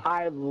movie. Shit,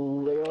 I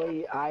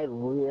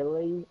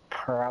literally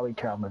probably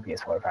turn on my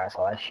PS4 if I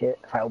saw that shit.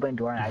 If I open the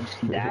door and I just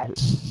see that,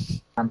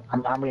 I'm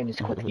gonna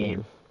just quit the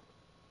game.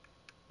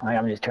 I'm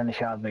gonna just turn the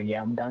shit off. But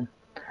yeah, I'm done.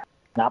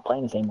 Not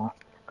playing this anymore.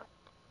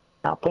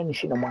 Not playing this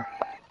shit no more.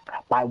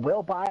 But I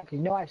will buy it because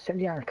you know I have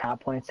 1,700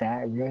 comp points and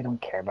I really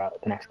don't care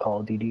about the next Call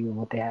of Duty or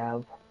what they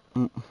have.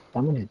 I'm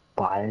gonna just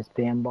buy this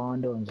damn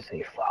bundle and just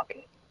say fuck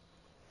it.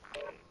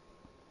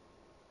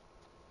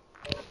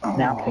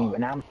 Now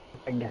I'm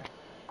thinking,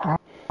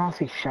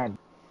 honestly, should I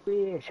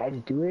do it? Should I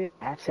just do it?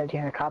 I have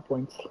 1,700 comp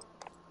points.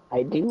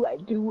 I do.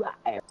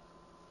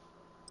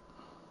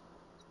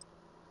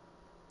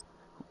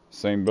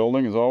 Same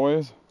building as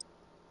always?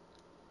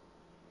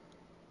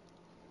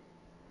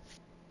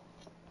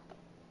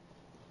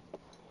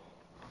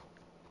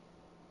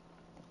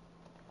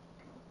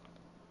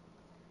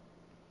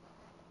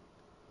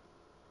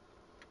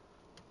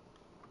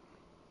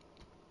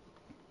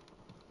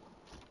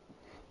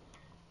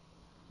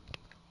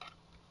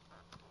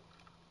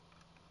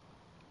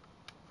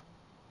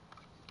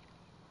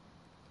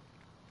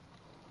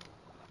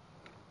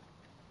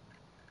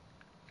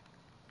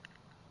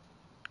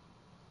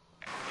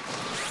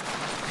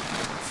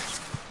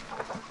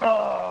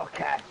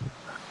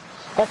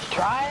 Let's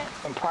try it.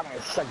 I'm probably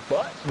gonna suck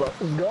butt, but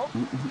let's go.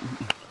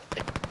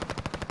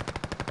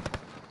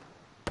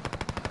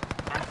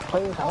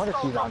 Play this. I wonder if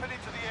he's on.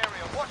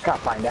 Gotta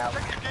find out.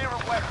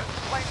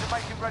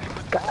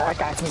 That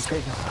guy seems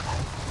crazy.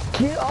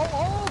 Get,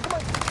 oh, come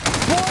on.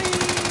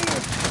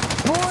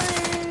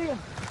 Boy!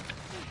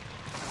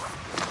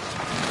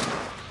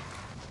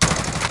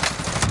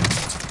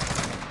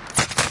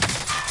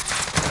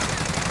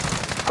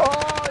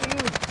 Oh,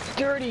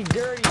 you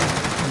dirty.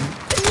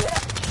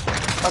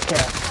 Okay.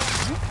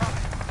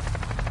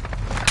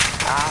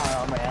 I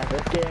don't know, man.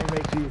 This game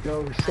makes you go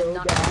so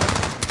bad.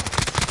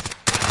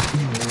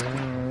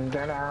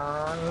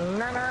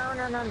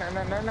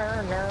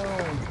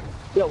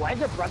 Yo, why's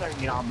your brother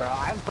on, bro?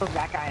 I haven't put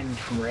that guy in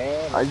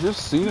red. I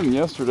just seen him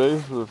yesterday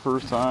for the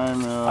first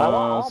time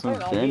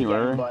since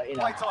January.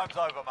 Playtime's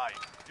over, mate.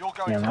 You're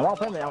going I won't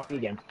play him all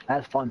weekend.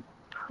 That's fun.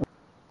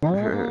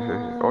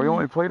 Oh, you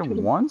only played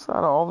him once out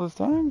of all this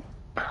time?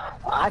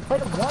 I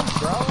played him once,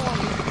 bro.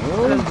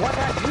 Really? What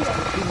I beat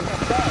him,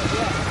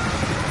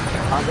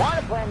 I want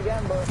to play him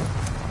again, but...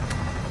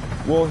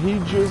 Well, he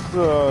just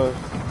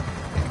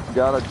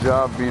got a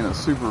job being a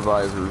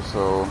supervisor,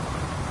 so...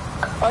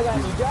 Oh, you got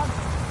a new job?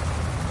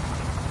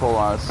 Hold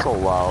on, it's so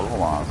loud.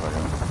 Hold on a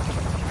second.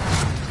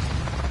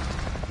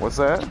 What's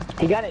that?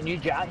 He got a new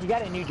job? He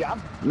got a new job?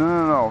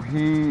 No.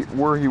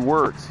 Where he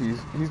works,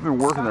 he's been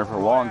working there for a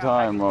long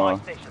time. So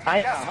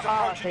he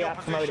got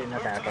promoted.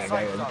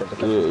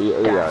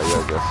 Okay. Yeah, I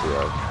guess,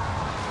 yeah.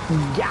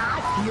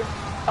 Got you.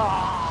 Oh,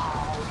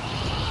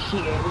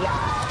 shit. Yeah.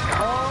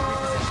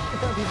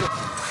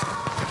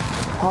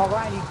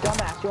 Alright, you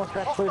dumbass. You want to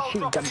try to clear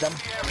shoot, dum-dum.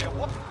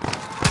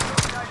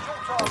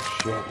 Oh,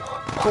 shit.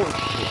 Holy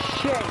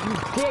shit, you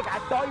dick. I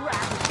thought you were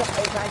acting so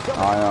fake. I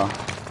know.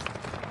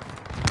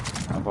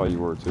 I thought you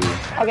were too.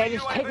 Okay,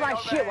 just take my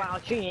shit, why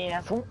don't you, you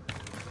asshole?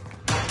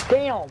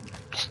 Damn.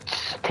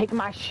 Just take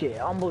my shit.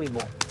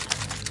 Unbelievable.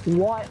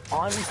 What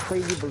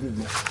uncrazy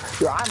believable.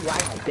 Yo, I'm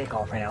lighting my dick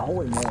off right now.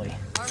 Holy moly.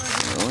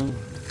 Really?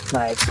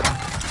 Like,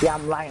 yeah,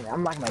 I'm lighting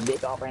my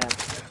dick off right now.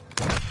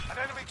 An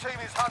enemy team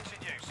is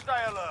hunting you.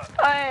 Stay alert.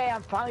 Hey,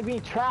 I'm finally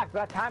being tracked.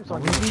 About time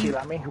someone did shoot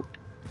at me.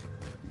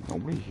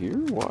 Nobody here?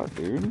 What,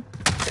 dude? You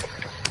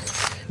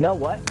know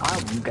what?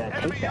 I'm gonna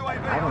take that.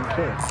 I don't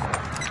care.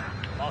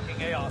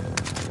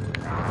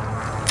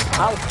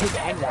 I'll take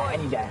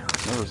any day.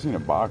 Never seen a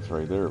box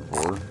right there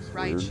before. It's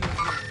Right, weird. shield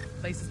here.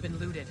 Place has been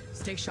looted.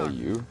 Stay Hey, sharp.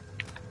 you?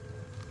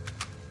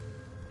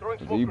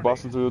 Is he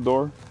busting through the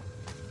door?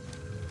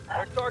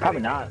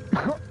 Probably not.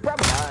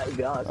 Probably not, to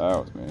be honest. That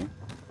was me.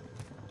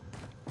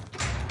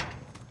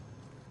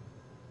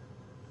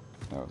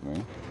 That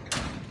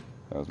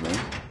was me.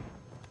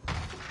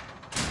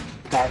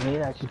 That's me,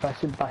 that's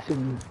just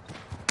busting.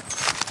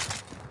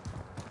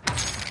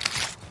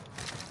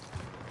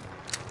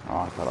 Oh,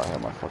 I thought I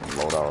had my fucking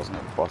loadout. I was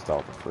gonna bust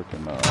out the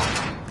freaking,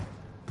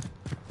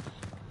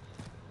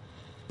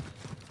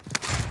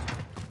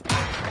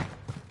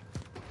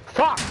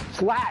 Fuck!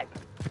 Slag!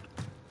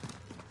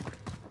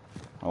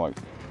 I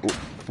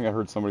think I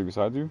heard somebody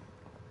beside you.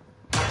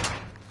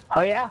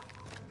 Oh yeah?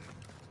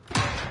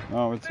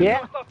 No, it's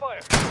Yeah?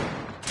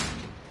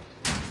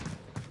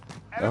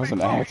 That was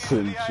an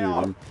accident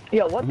shooting.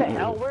 Yo, what the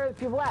hell? Where are the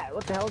people at?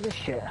 What the hell is this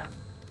shit?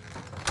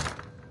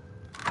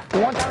 The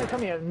one time we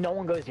come here, no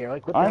one goes here.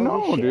 Like, what the I hell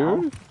know, is this shit,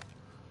 dude. huh?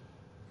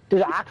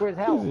 Dude, awkward as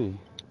hell. Easy.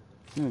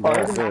 Oh,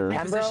 there's a There.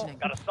 Mac 10, bro.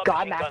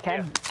 God, Mac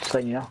 10. Just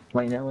letting you know.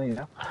 Letting you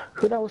know.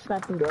 Who the hell was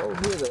snapping, bro?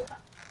 Who is it?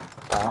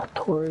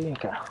 Tori.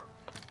 Okay.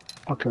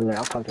 I'll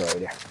talk to her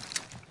later.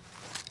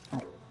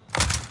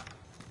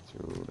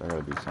 Dude, I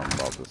gotta do something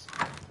about this.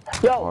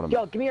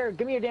 Yo, give me your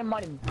damn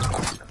money.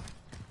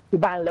 You're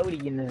buying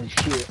loading in this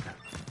shit.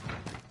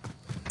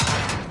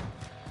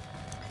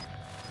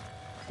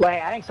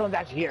 Wait, I think someone's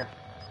actually here.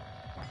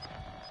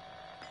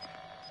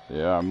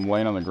 Yeah, I'm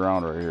laying on the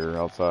ground right here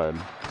outside.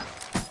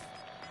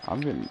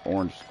 I'm getting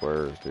orange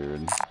squares,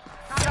 dude.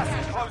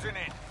 Closing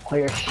in. Oh,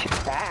 you're shit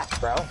fast,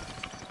 bro.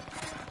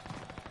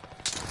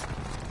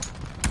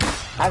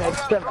 I'm a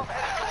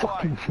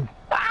fucking...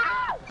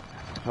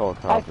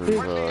 Helicopters,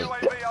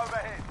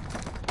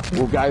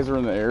 well, guys are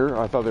in the air.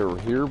 I thought they were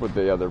here, but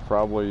they're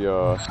probably,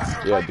 yeah,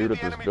 dude at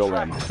this building,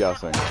 I'm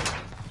guessing.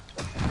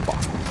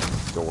 Fuck.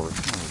 Door. Oh,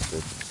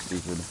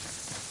 stupid.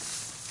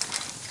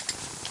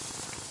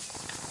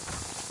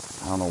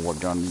 I don't know what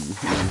gun you use.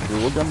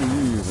 Dude, what gun are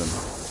you using?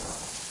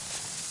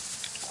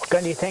 What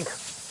gun do you think?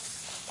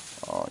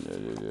 Oh,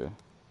 yeah.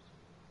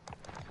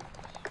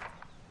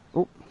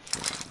 Oh.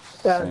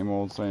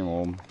 Same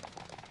old.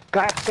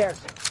 Guy upstairs.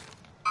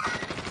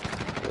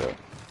 Yeah.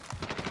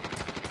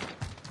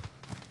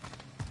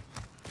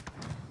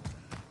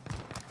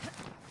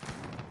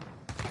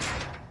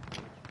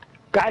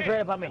 Guy's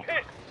right above me.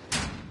 Yeah.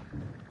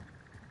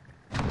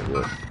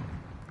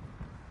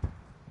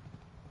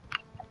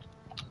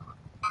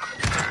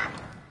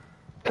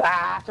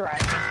 That's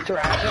alright. It's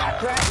alright.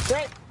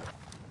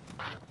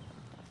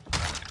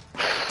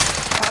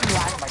 I'm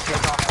lagging my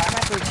kids off. I'm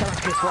actually trying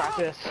to piss off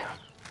this.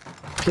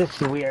 This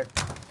is weird.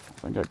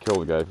 I think I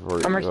killed the guy before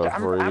he, I'm was he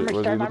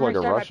look like a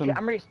Russian?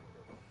 I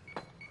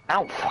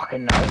don't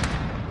fucking know.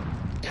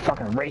 You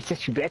fucking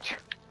racist, you bitch.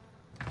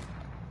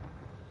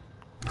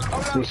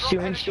 You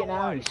assuming shit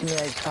now? You assuming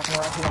that he's fucking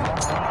Russian now?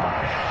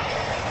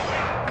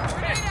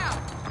 Grenade out!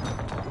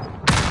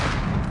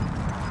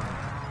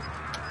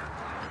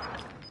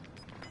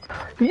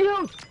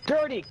 You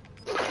dirty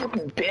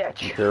fucking bitch.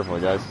 Be careful,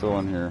 the guy's still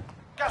in here.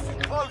 Gas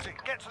is closing.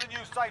 Get to the new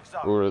safe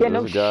zone. Ooh, Yeah, there's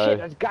no a guy. shit.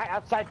 There's a guy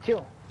outside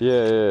too.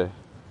 Yeah.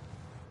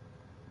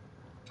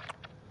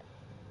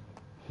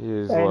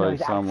 He's I know like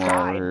he's somewhere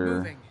outside. over here.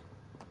 Moving.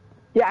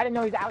 Yeah, I didn't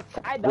know he's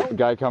outside though. The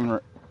guy coming.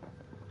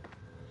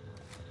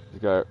 The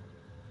guy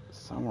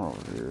somewhere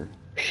over here.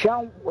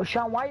 Sean,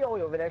 why are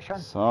you over there, Sean?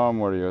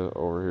 Somebody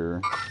over here.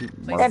 Keep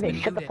Place marking. has been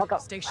Shut the looted. fuck up.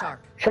 Stay sharp.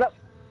 Shut up.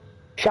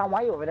 Sean,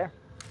 why are you over there?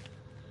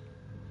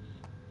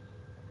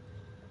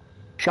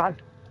 Sean?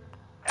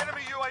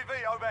 Enemy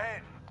UAV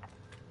overhead.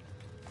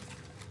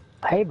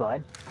 Hey,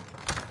 bud.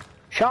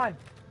 Sean?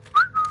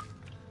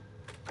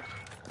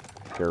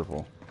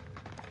 Careful.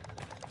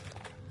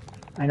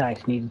 I know I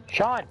sneezed.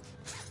 Sean!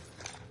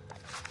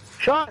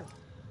 Sean!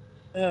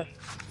 Yeah.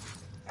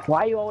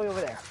 Why are you all the way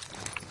over there?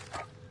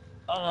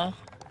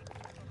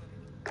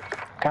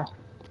 Okay.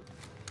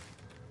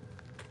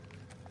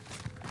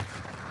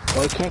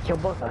 Well, he can't kill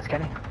both of us,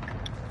 can he?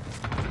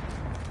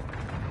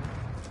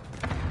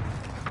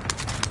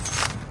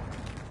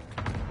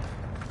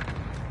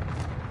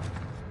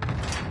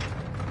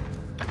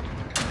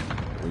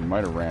 He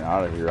might have ran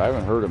out of here. I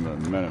haven't heard him in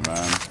a minute,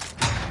 man.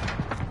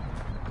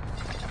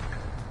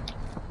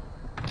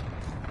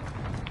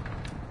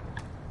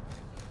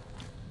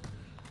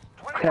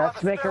 Okay,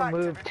 let's make her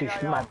move to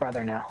shoot my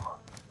brother now.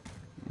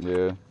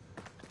 Yeah.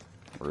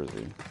 Where is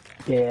he?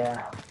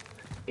 Yeah.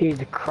 He's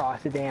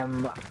across the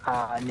damn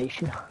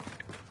nation.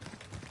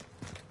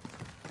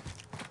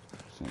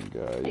 Same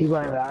guy. He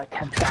went about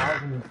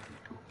 10,000.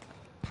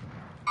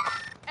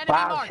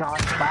 Wow, marked. Sean.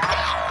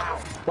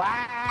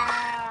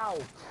 Wow!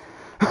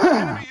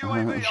 Enemy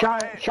UAV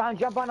overhead. Sean,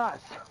 jump on us.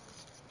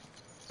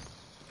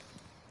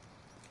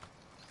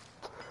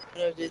 I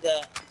don't do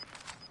that.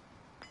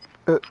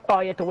 Oh,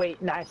 you have to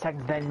wait 9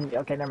 seconds then.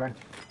 Okay, never mind.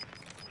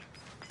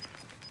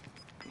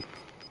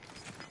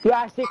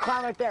 Yeah, I see a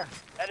clown right there.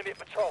 Enemy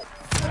patrol.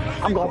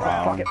 I'm going for it.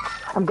 Clown. Fuck it.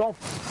 I'm going.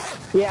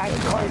 Yeah, I can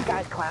call these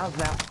guys clowns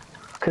now.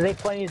 Because they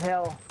funny as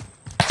hell.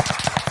 I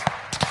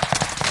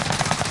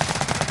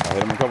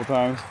hit him a couple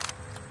times.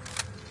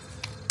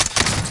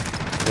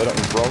 Hit him,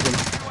 he's broken.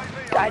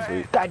 I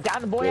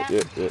down the boy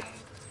Yeah.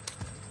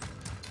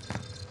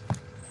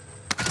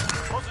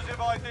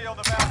 Positive ID on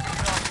the mountain.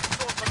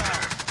 Sort them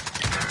out.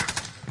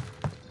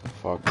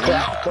 Fuck.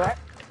 Yeah, it's alright.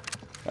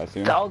 I see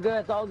him. It's all good,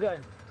 it's all good.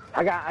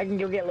 I can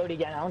go get loaded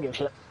again. I don't give a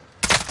shit.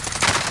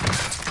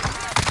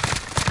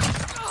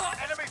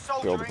 Enemy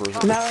Killed the soldier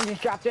person. No one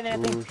just dropped in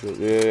anything. Oh, shit.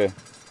 Yeah.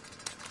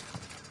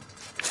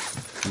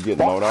 You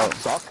getting mowed out?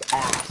 Suck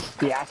ass.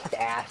 Yeah, I suck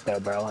ass though,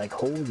 bro. Like,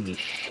 holy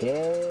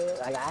shit.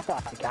 Like, I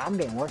thought, like, I'm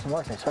getting worse and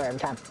worse, I swear, every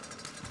time.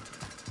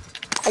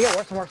 I get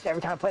worse and worse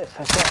every time I play this,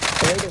 I swear. I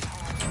really do.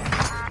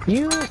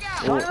 You son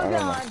Oh, of a I don't know.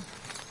 gun. I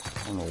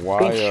don't know why,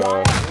 Been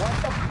shot at. What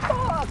the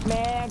fuck,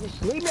 man?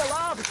 Just leave me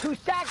alone for 2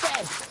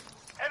 seconds.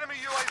 Enemy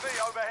UAV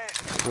overhead.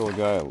 kill a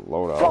guy at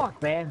loadout.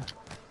 Fuck, man.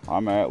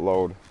 I'm at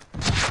load.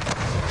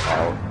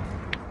 Out.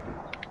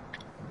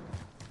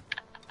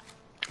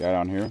 Guy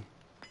down here.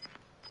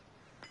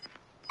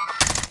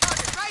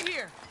 Target right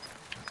here.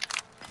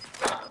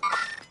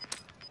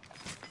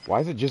 Why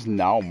is it just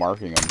now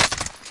marking him?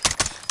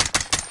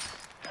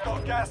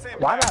 Got gas in.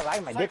 Why am I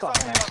lagging my dick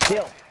off, man?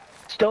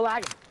 Still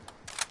lagging.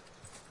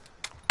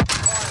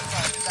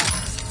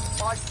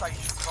 My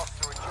station costs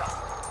to adjust.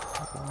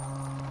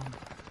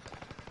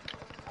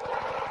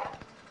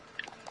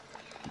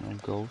 No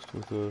ghost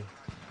with a.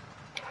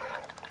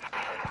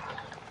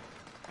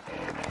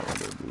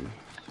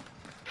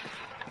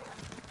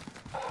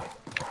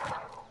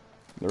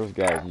 There's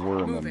guys were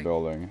in the Moving.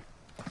 building.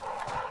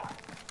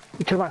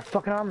 You took my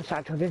fucking armor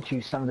satchel, didn't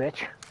you, son of a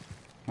bitch?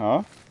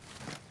 Huh?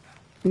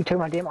 You took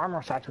my damn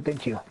armor satchel,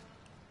 didn't you?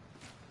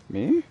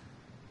 Me?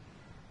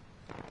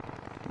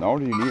 No,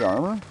 do you need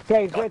armor?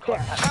 Yeah, he's right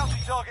there. Bounty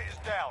target is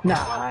down. Nah,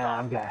 Well done.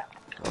 I'm good.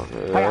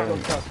 Okay. I gotta go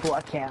kill this fool.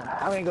 I can't.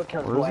 I'm gonna go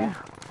kill this Where is boy.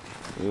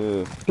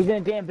 Yeah. He's in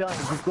a damn building,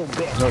 this little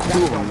bitch. No,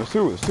 two of them. There's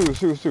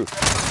two.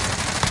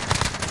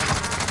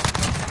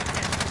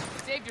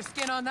 Save your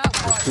skin on that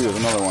one. There's two. There's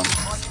another one.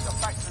 Prices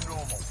are back to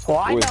normal. Well,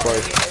 I Who know is he buddy?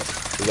 is.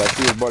 There's that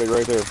two buddy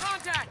right there.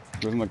 Contact.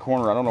 He was in the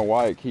corner. I don't know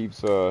why it keeps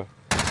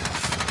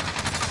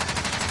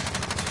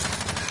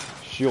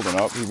shielding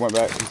up. He went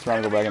back. He's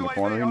trying to go back in the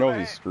corner. He knows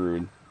he's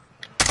screwed.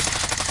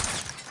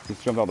 He's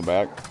jumped out the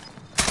back.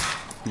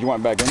 He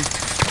went back in. He's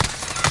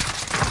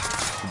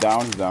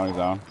down. He's down. He's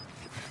down.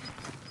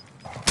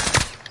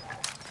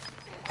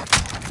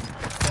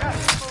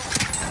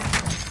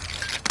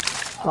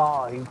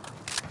 Oh, he...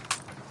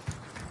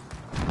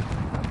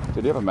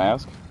 Did he have a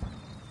mask?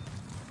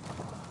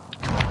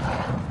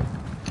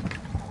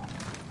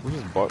 Where's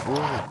his butt? Where's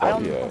his I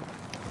don't buddy know.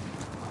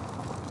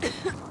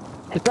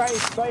 at? It's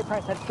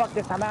probably said, fuck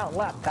this, I'm out and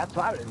left. That's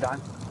what I would have done.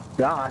 To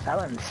be honest, I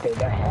wouldn't have stayed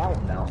there.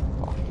 Hell no.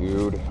 Oh,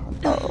 dude.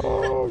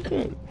 Oh,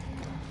 shit.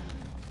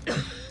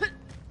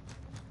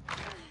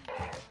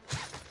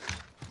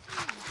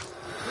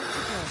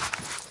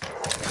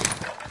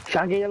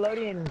 Sean, get your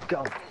loading and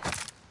go.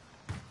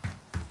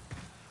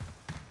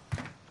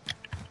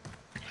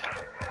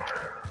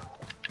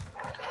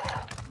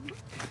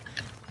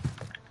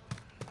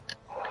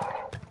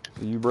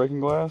 Are you breaking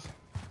glass?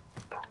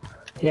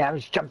 Yeah, I'm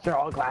just jumping through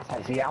all the glass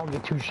I see. I don't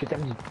get two shits.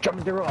 I'm just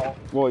jumping through it all.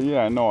 Well,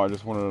 yeah, I know. I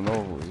just wanted to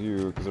know if it was you,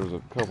 because there was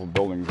a couple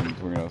buildings in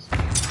between us.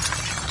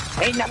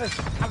 Ain't never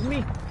stopped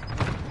me.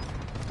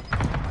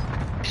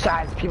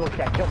 Besides, people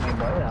that killed me,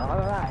 but you know,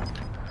 alright.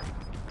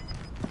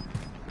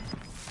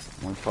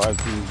 Only 5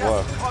 teams Gas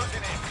left. is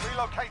closing in.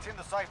 Relocating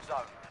the safe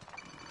zone.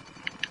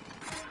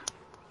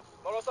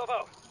 Molotov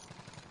out.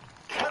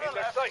 To the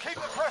left, keep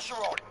the pressure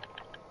on.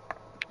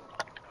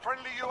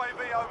 Friendly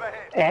UAV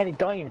overhead. Andy,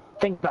 don't even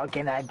think about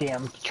getting that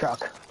damn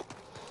truck.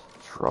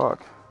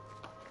 Truck.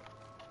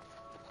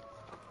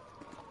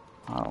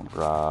 I don't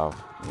drive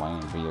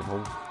land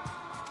vehicles.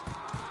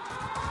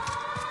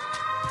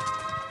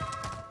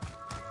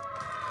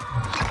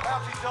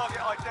 Bounty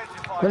target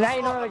identified. But now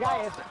you know where the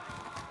guy is.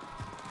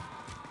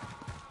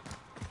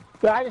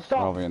 But I just saw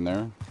him. Probably in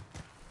there.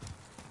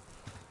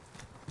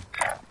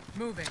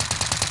 Moving.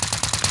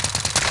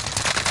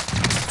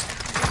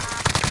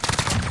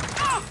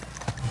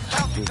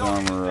 His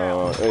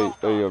armor, hey,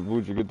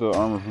 Bluja, get the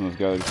armor from this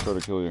guy that just tried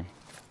to kill you.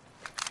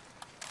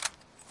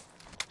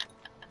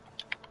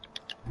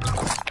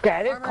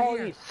 Yeah, this Armor Call of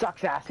here. Duty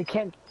sucks ass. You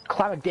can't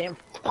climb a damn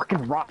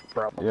fucking rock,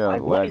 bro. Yeah,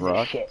 like, what lag is this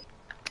rock. shit?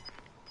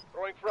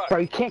 Throwing frag. Bro,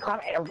 you can't climb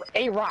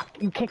a rock.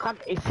 You can't climb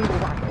a single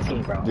rock in this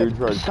game, bro. Dude It's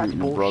tried such shooting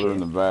his brother in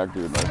the bullshit. back,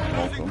 dude. I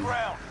smoked Losing him.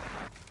 ground.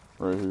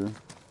 Right here.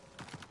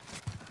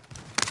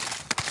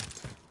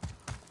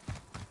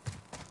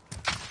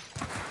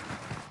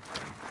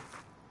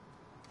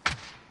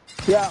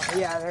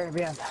 Yeah, there,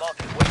 man.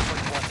 Marking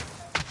waypoint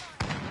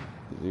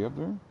 1. Is he up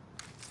there?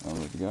 Oh,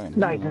 there's a guy in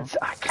No, here. you can,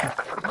 I can't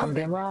climb a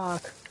damn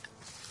rock.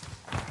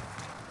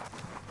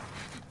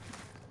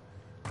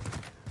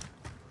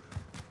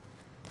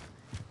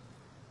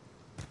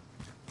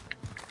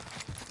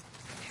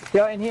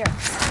 Yo, in here. Be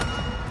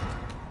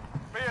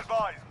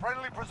advised.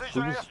 Friendly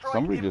precision airstrike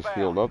Somebody just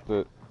filled inbound. up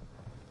that.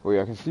 Oh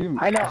yeah, I can see him.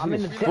 I know, I see I'm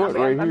in his the foot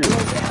right I'm here.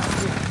 going down.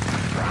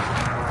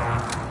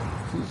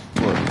 See his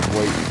foot. He's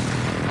waiting.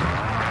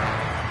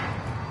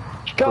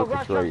 Go,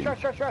 Perfect rush.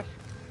 rating.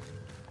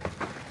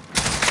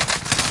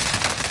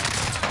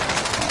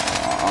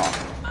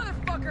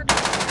 Motherfucker!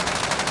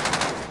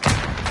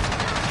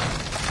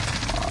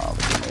 Oh,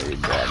 the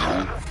grenade got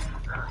me.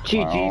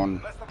 GG. Down.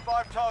 Less than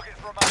 5 targets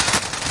remain.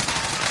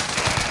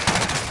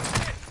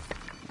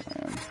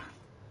 Man.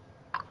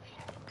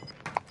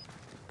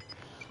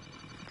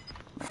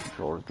 My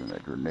controller's doing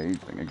that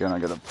grenade thing again. I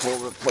gotta pull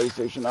the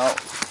PlayStation out.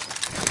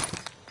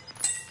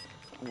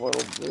 A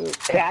little bit.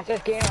 Yeah, at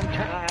this game,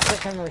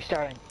 I'm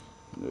restarting.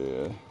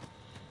 Yeah.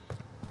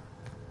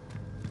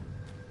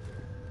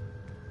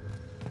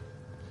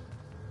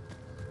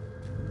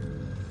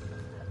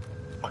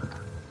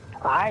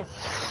 I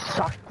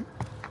suck,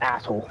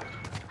 asshole.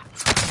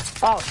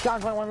 Oh,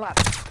 Sean's only one left.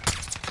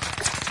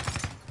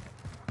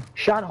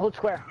 Sean, hold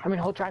square.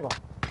 Hold triangle.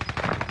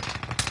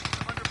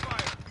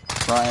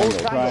 Triangle, Oh,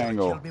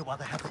 triangle. me while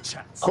they have the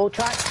chance. Hold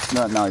triangle.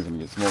 No, now he's gonna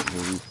get smoked,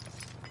 dude.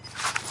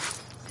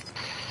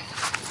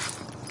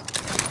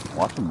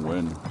 Watch him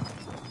win.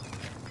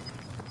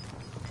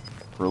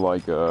 For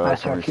like,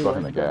 somebody stuck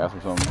in the gas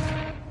or something.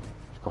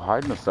 Just go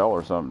hide in the cell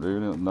or something,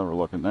 dude. He'll never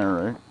look in there,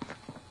 right?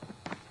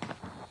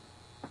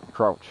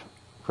 Crouch.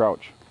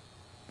 Crouch.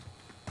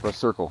 Press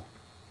circle.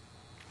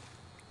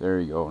 There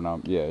you go. Now,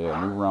 yeah,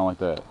 move around like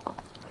that.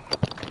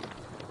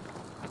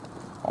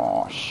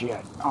 Oh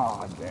shit.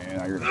 Oh, dang,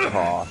 I hear the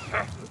cough.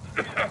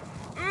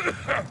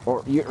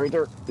 Or, yeah, right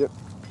there. Yep.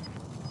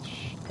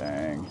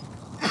 Dang.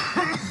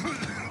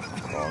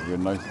 Oh, good,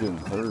 nice getting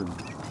third.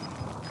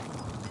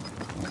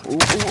 Ooh.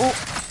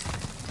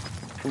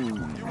 You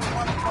and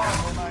 1 fire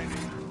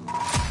remaining.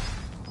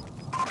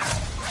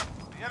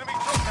 The enemy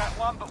took that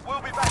one, but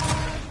we'll be back to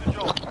finish the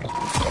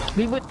job.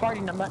 Leave with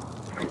party, number.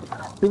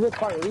 Leave with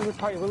party, leave with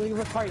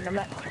party,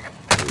 number.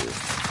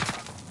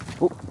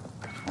 Ooh.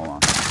 Hold on.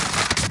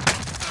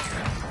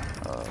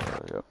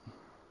 Yep.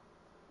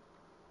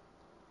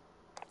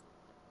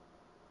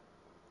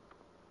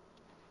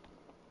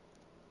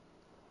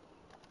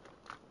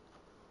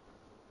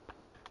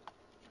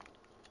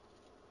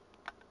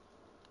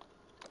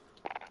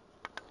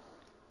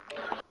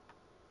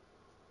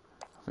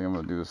 I think I'm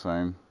gonna do the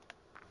same.